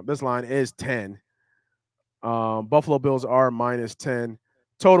line come up. This line is 10. Buffalo Bills are minus 10.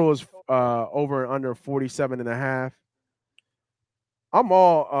 Total is over and under 47.5. I'm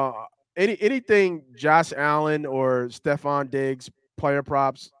all anything Josh Allen or Stephon Diggs player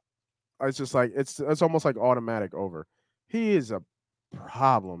props. It's just like it's almost like automatic over. He is a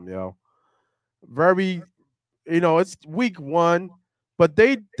problem, yo. Very, it's week 1, but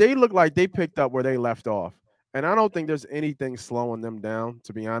they look like they picked up where they left off, and I don't think there's anything slowing them down.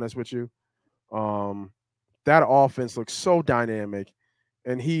 To be honest with you, that offense looks so dynamic,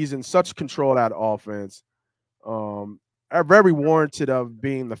 and he's in such control of that offense. Are very warranted of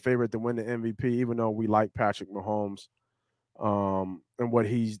being the favorite to win the MVP, even though we like Patrick Mahomes, and what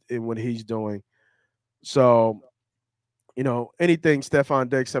he's doing. So, anything Stephon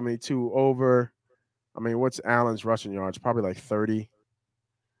Diggs 72 over. I mean, what's Allen's rushing yards? Probably like 30,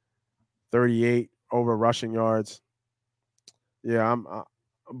 38 over rushing yards. Yeah, I'm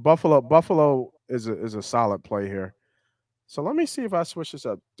Buffalo is a solid play here. So let me see if I switch this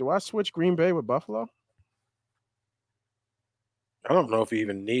up. Do I switch Green Bay with Buffalo? I don't know if you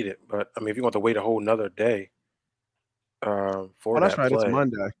even need it, but I mean, if you want to wait a whole nother day for Oh, that's that right. It's play,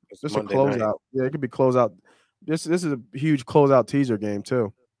 Monday. it's This is a Monday night. closeout. Yeah, it could be closeout. This is a huge closeout teaser game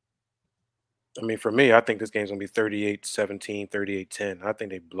too. I mean, for me, I think this game's gonna be 38-17, 38-10. I think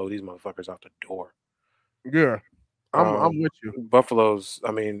they blow these motherfuckers out the door. Yeah, I'm with you.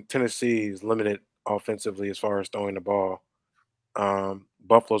 I mean, Tennessee is limited offensively as far as throwing the ball.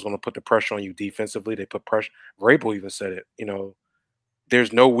 Buffalo's going to put the pressure on you defensively. They put pressure. Vrabel even said it.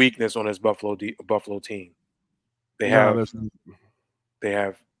 There's no weakness on this Buffalo team. They No, have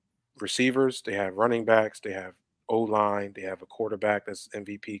there's receivers, they have running backs, they have O line, they have a quarterback that's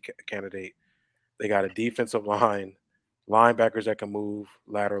MVP candidate. They got a defensive line, linebackers that can move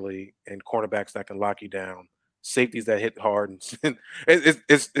laterally, and cornerbacks that can lock you down. Safeties that hit hard, and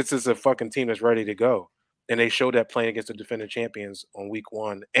it's just a fucking team that's ready to go. And they showed that playing against the defending champions on week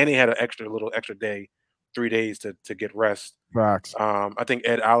 1, and they had an little extra day, 3 days to get rest. facts. I think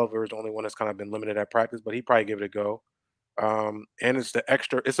Ed Oliver is the only one that's kind of been limited at practice, but he probably give it a go. And it's the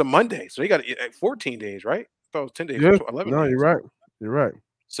extra. It's a Monday, so he got 14 days, right? I thought it was 10 days, Yeah, 11 no, days. you're right. You're right.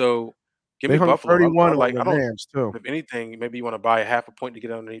 So give They me hung Buffalo. 31 I on the don't. Rams too. If anything, maybe you want to buy a half a point to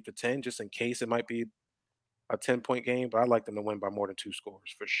get underneath the 10, just in case it might be a 10-point game. But I'd like them to win by more than 2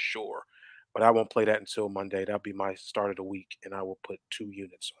 scores for sure. But I won't play that until Monday. That'll be my start of the week, and I will put 2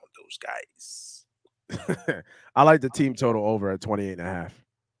 units on those guys. I like the team total over at 28.5.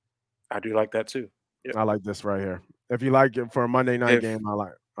 I do like that too. Yep. I like this right here. If you like it for a Monday night game, I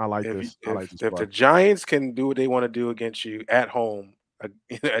like this. I like this. If the Giants can do what they want to do against you at home,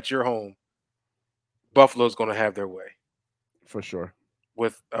 at your home, Buffalo's going to have their way for sure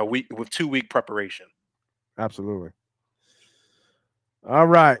with 2-week preparation. Absolutely. All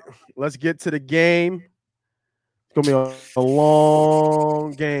right, let's get to the game. It's gonna be a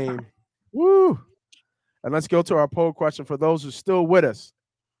long game. Woo! And let's go to our poll question for those who are still with us,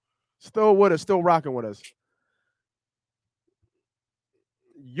 still rocking with us.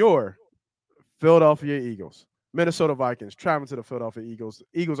 Your Philadelphia Eagles, Minnesota Vikings, traveling to the Philadelphia Eagles.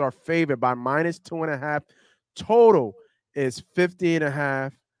 Eagles are favored by -2.5. Total is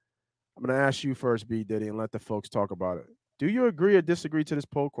 50.5. I'm going to ask you first, B. Diddy, and let the folks talk about it. Do you agree or disagree to this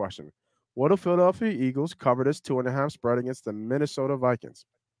poll question? Will the Philadelphia Eagles cover this 2.5 spread against the Minnesota Vikings?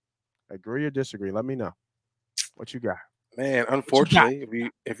 Agree or disagree? Let me know. What you got? Man, What you got? unfortunately,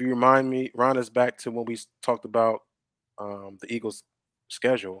 if you run us back to when we talked about the Eagles'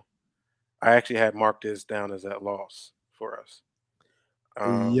 schedule, I actually had marked this down as that loss for us.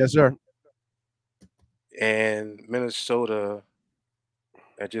 Yes, sir. And Minnesota,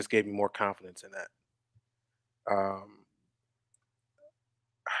 that just gave me more confidence in that.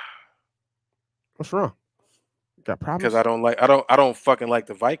 What's wrong? Got Because problems? I don't fucking like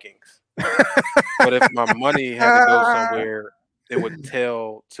the Vikings. But if my money had to go somewhere, it would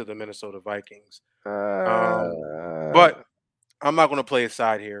tell to the Minnesota Vikings. But I'm not going to play a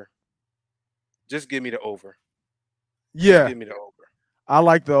side here. Just give me the over. Just yeah, give me the over. I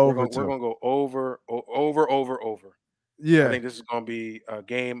like the We're over going we're too. going to go over. I Yeah, think this is going to be a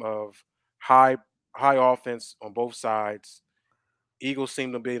game of high offense on both sides. Eagles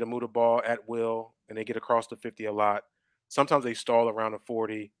seem to be able to move the ball at will, and they get across the 50 a lot. Sometimes they stall around the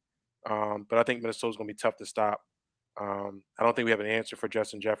 40, but I think Minnesota's going to be tough to stop. I don't think we have an answer for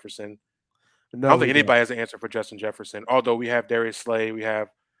Justin Jefferson. I no, don't think we don't. anybody has an answer for Justin Jefferson. Although we have Darius Slay, we have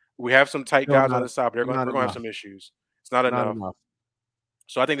some tight Still guys on not the side, but not we're going to have enough. some issues. It's not Not enough. enough.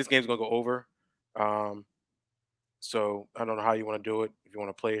 So I think this game's going to go over. Um, so I don't know how you want to do it. If you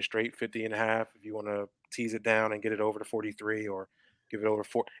want to play it straight 50.5, if you want to tease it down and get it over to 43 or give it over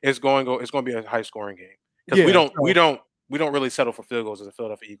 4, it's going to be a high scoring game because Yeah, we don't really settle for field goals as the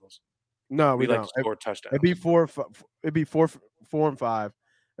Philadelphia Eagles. no, we We like don't. to score It'd be touchdowns. it'd be 4 and 5,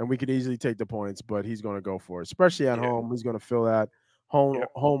 and we could easily take the points. But he's going to go for it, especially at Yeah. home. He's going to fill that Yeah.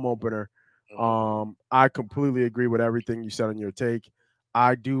 home opener. Mhm. I completely agree with everything you said on your take.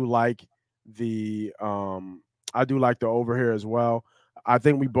 I do like the over here as well. I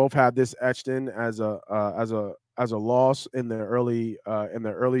think we both had this etched in as a loss in the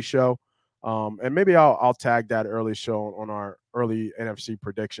early show. And maybe I'll tag that early show on our early NFC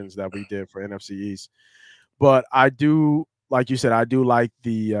predictions that we did for NFC East. But I do, like you said, I do like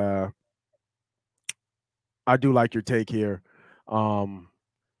your take here. Um,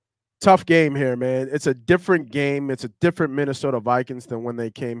 Tough game here, man. It's a different game. It's a different Minnesota Vikings than when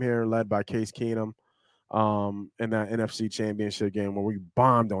they came here led by Case Keenum in that NFC Championship game where we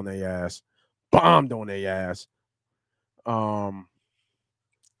bombed on their ass. Bombed on their ass. Um,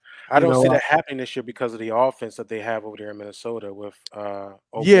 I you don't know, see that happening this year because of the offense that they have over there in Minnesota with oh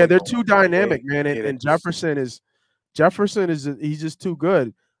yeah, boy they're going too all the way. dynamic, man. Yeah, And Jefferson is he's just too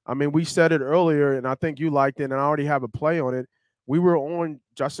good. I mean, we said it earlier, and I think you liked it, and I already have a play on it. We were on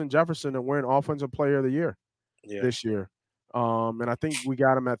Justin Jefferson and we're an offensive player of the year yeah. this year. And I think we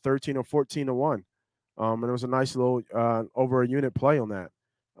got him at 13 or 14 to 1. And it was a nice little over a unit play on that.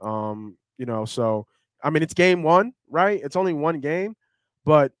 So I mean it's game one, right? It's only one game,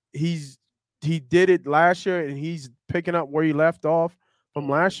 but he did it last year and he's picking up where he left off from Mhm.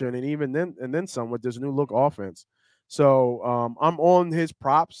 last year, and even then some with this new look offense. So I'm on his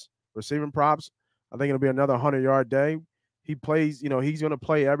props, receiving props. I think it'll be another 100-yard day. He plays, he's going to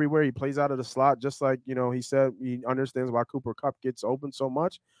play everywhere. He plays out of the slot, just like he said he understands why Cooper Kupp gets open so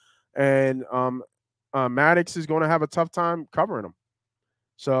much, and Maddox is going to have a tough time covering him.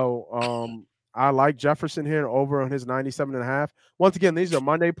 So I like Jefferson here over on his 97.5. Once again, these are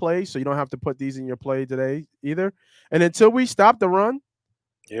Monday plays, so you don't have to put these in your play today either. And until we stop the run,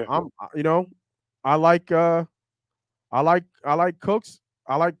 Yeah. I'm I like I like Cooks.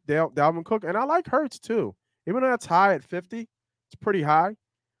 I like Dalvin Cook, and I like Hurts too. Even though that's high at 50, it's pretty high.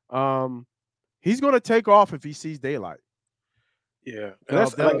 He's going to take off if he sees daylight. Yeah. And They'll,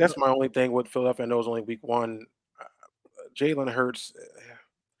 they'll, that's my only thing with Philadelphia. I know it's only week one. Jalen Hurts.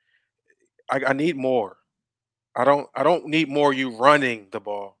 I need more. I don't need more you running the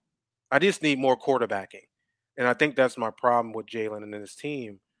ball. I just need more quarterbacking. And I think that's my problem with Jalen and his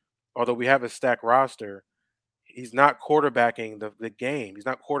team. Although we have a stacked roster, he's not quarterbacking the game. He's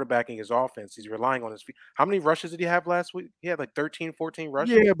not quarterbacking his offense. He's relying on his feet. How many rushes did he have last week? He had like 13, 14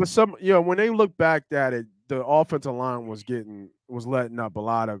 rushes. Yeah, but when they look back at it, the offensive line was letting up a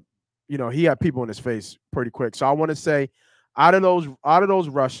lot of, he had people in his face pretty quick. So I want to say, out of those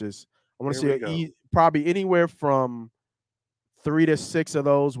rushes, I want to Here we go. see probably anywhere from 3 to 6 of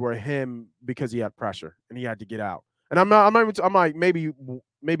those were him because he had pressure and he had to get out. And I'm like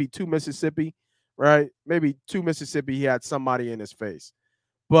maybe two Mississippi, right? Maybe two Mississippi. He had somebody in his face,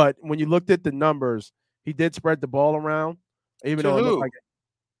 but when you looked at the numbers, he did spread the ball around, even To though it looked who? like.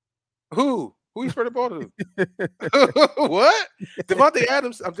 Who? Who he spread the ball to? What?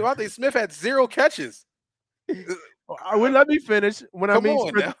 Devontae Smith had 0 catches. Let me finish. Come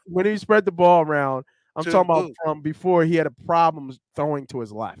on now. When he spread the ball around, I'm To talking about who? from before he had a problem throwing to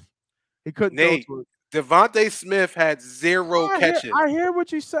his left. He couldn't Nate, throw to it. Devontae Smith had 0 catches. I hear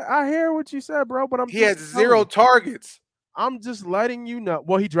what you said. I hear what you said, bro. But He had 0 targets. I'm just letting you know.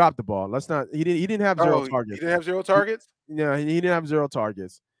 Well, he dropped the ball. Let's not. He didn't have 0 He targets. didn't have 0 targets? Yeah, he didn't have 0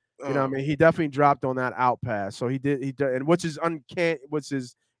 targets. You know what I mean? He definitely dropped on that out pass. So he did, and which is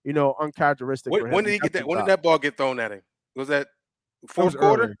uncharacteristic for him. When did he get that? When did that ball get thrown at him? Was that fourth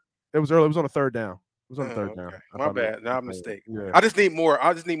quarter? It was early. It was on a third down. It was on the third down. My bad. Now I'm mistaken. Yeah. I just need more.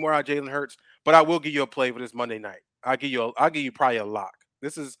 I just need more out of Jalen Hurts, but I will give you a play for this Monday night. I'll give you probably a lock.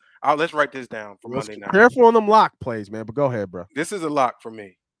 Let's write this down for Monday night. Careful on them lock plays, man. But go ahead, bro. This is a lock for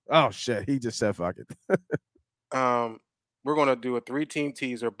me. Oh shit. He just said fuck it. We're gonna do a 3-team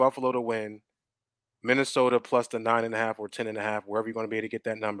teaser, Buffalo to win, Minnesota plus the 9.5 or 10.5, wherever you're gonna be able to get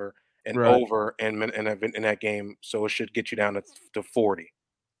that number, and over in that game. So it should get you down to 40.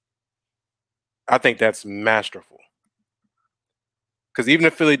 I think that's masterful. Because even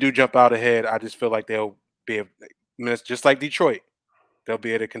if Philly do jump out ahead, I just feel like they'll be able, just like Detroit, they'll be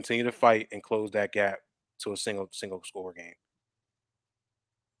able to continue to fight and close that gap to a single score game.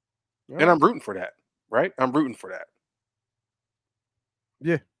 Yeah. And I'm rooting for that, right? I'm rooting for that.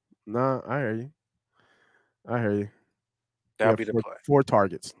 Yeah. No, I hear you. That'll be the play. 4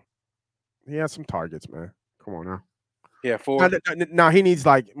 targets. He has some targets, man. Come on now. Yeah, 4. Now he needs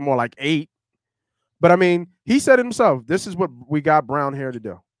more like 8. But I mean, he said himself, this is what we got Brown here to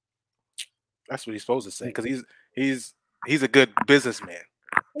do. That's what he's supposed to say, because he's a good businessman.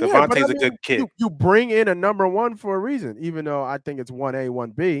 Devontae's a good kid. You bring in a number 1 for a reason, even though I think it's 1A,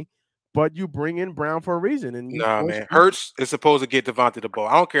 1B. But you bring in Brown for a reason. And man. Hurts is supposed to get Devontae the ball.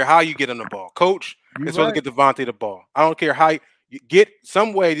 I don't care how you get him the ball. Coach is supposed to get Devontae the ball. I don't care how you get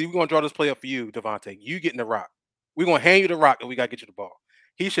some way. We're going to draw this play up for you, Devontae. You getting the rock. We're going to hand you the rock, and we got to get you the ball.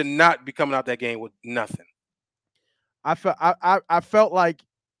 He should not be coming out that game with nothing. I felt like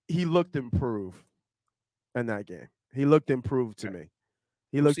he looked improved in that game. He looked improved to me.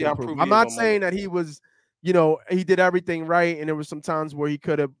 He looked improved. I'm not saying that he was, he did everything right, and there was some times where he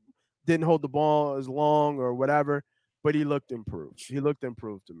could have didn't hold the ball as long or whatever, but he looked improved. He looked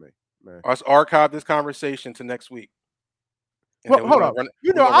improved to me, man. Let's archive this conversation to next week. Well, hold on.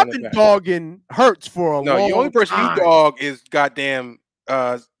 I've been dogging Hurts for a long time. No, the only person you dog is goddamn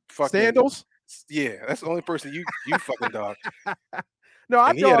fucking Sandals. Yeah, that's the only person you fucking dog. No,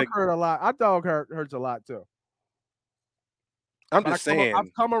 I dog Hurts a lot. I dog Hurts a lot too. I'm just saying.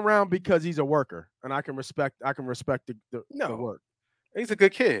 I've come around because he's a worker, and I can respect the work. He's a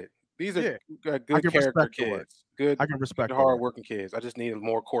good kid. These are good character kids. Good. I can respect hard-working kids. I just need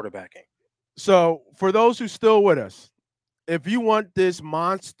more quarterbacking. So, for those who still with us, if you want this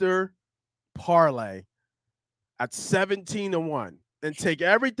monster parlay at 17-1 and take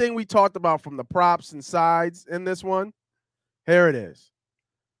everything we talked about from the props and sides in this one, here it is.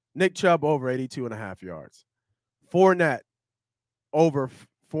 Nick Chubb over 82.5 yards. Fournette over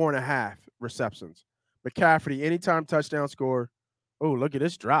 4.5 receptions. McCaffrey anytime touchdown score. Oh, look at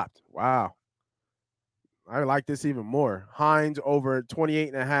this dropped. Wow. I like this even more. Hines over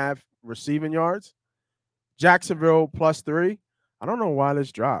 28.5 receiving yards. Jacksonville +3. I don't know why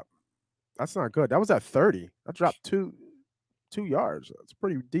this dropped. That's not good. That was at 30. That dropped 2 yards. That's a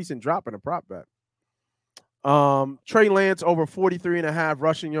pretty decent drop in a prop bet. Trey Lance over 43.5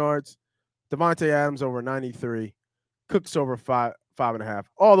 rushing yards. Devontae Adams over 93. Cooks over 5.5.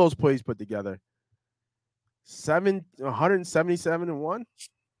 All those plays put together. 177-1.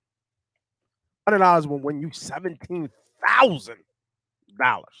 $100 will win you $17,000.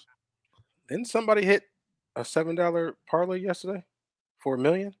 Didn't somebody hit a $7 parlay yesterday for $1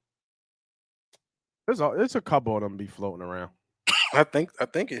 million? There's a couple of them be floating around. I think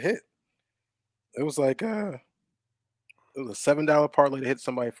it hit. It was like it was a $7 parlay to hit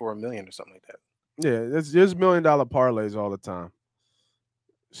somebody for $1 million or something like that. Yeah, there's $1 million parlays all the time.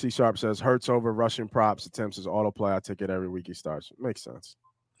 C Sharp says Hurts over rushing props attempts his auto play. I take it every week he starts. Makes sense.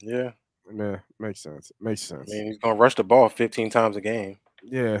 Yeah. Yeah, makes sense. I mean, he's gonna rush the ball 15 times a game.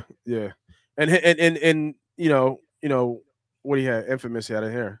 Yeah. And you know what he had infamous he had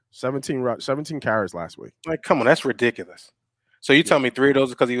in here. 17 carries last week. Like, come on, that's ridiculous. So you tell me 3 of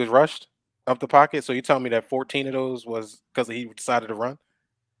those because he was rushed up the pocket. So you tell me that 14 of those was because he decided to run.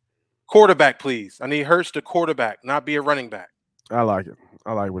 Quarterback, please. I need Hurts to quarterback, not be a running back. I like it.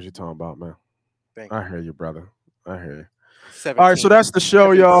 I like what you're talking about, man. Thank you. I hear you, brother. I hear you. 17. All right, so that's the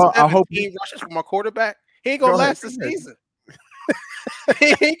show, y'all. I hope he rushes for my quarterback. He ain't gonna last this season.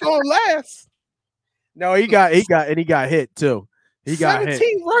 He ain't gonna last. No, he got hit too. He got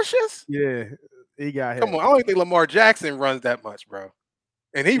 17 rushes. Yeah, he got hit. Come on, I don't even think Lamar Jackson runs that much, bro.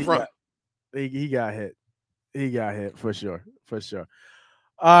 And he run. He got hit. He got hit for sure.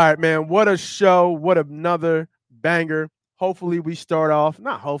 All right, man. What a show. What another banger. Hopefully we start off,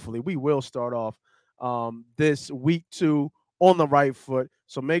 not hopefully, we will start off this week 2 on the right foot.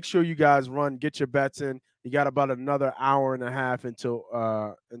 So make sure you guys get your bets in. You got about another hour and a half until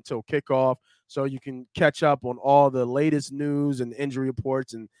kickoff, so you can catch up on all the latest news and injury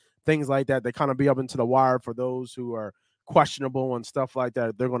reports and things like that. They kind of be up into the wire for those who are questionable and stuff like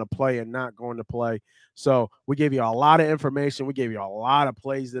that. They're going to play and not going to play. So we gave you a lot of information. We gave you a lot of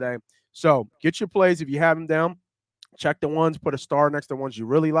plays today. So get your plays if you have them down. Check the ones, put a star next to the ones you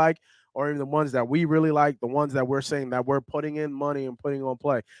really like, or even the ones that we really like, the ones that we're saying that we're putting in money and putting on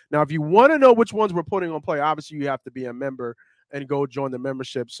play. Now, if you want to know which ones we're putting on play, obviously you have to be a member and go join the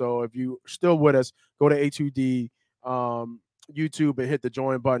membership. So if you're still with us, go to A2D YouTube and hit the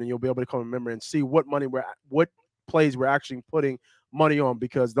join button, and you'll be able to become a member and see what plays we're actually putting money on,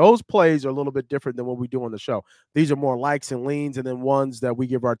 because those plays are a little bit different than what we do on the show. These are more likes and leans, and then ones that we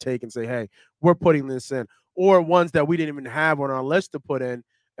give our take and say, hey, we're putting this in, or ones that we didn't even have on our list to put in,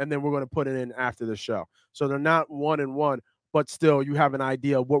 and then we're going to put it in after the show. So they're not 1-and-1, but still you have an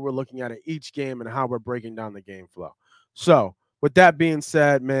idea of what we're looking at each game and how we're breaking down the game flow. So with that being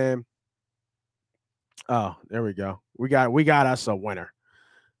said, man, oh, there we go. We got us a winner.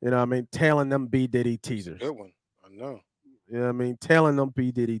 You know what I mean? Tailing them B. Diddy teasers. Good one. I know. You know what I mean? Tailing them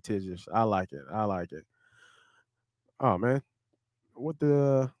B. Diddy teasers. I like it. Oh, man. Where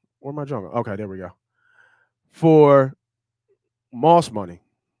am I jumping? Okay, there we go. For Moss Money,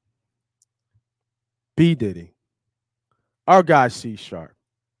 B. Diddy, our guy C Sharp.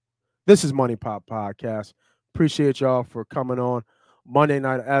 This is Money Pop Podcast. Appreciate y'all for coming on Monday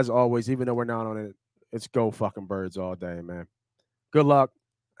night. As always, even though we're not on it, it's go fucking birds all day, man. Good luck.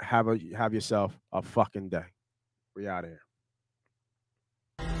 Have yourself a fucking day. We out of here.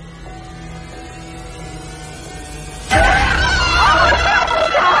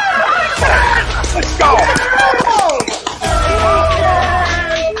 Let's go!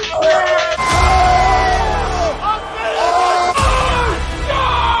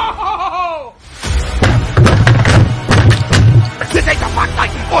 This ain't the Rock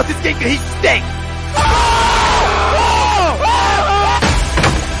Light. Oh, this game, he stinks!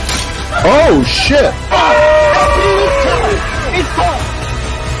 Oh shit!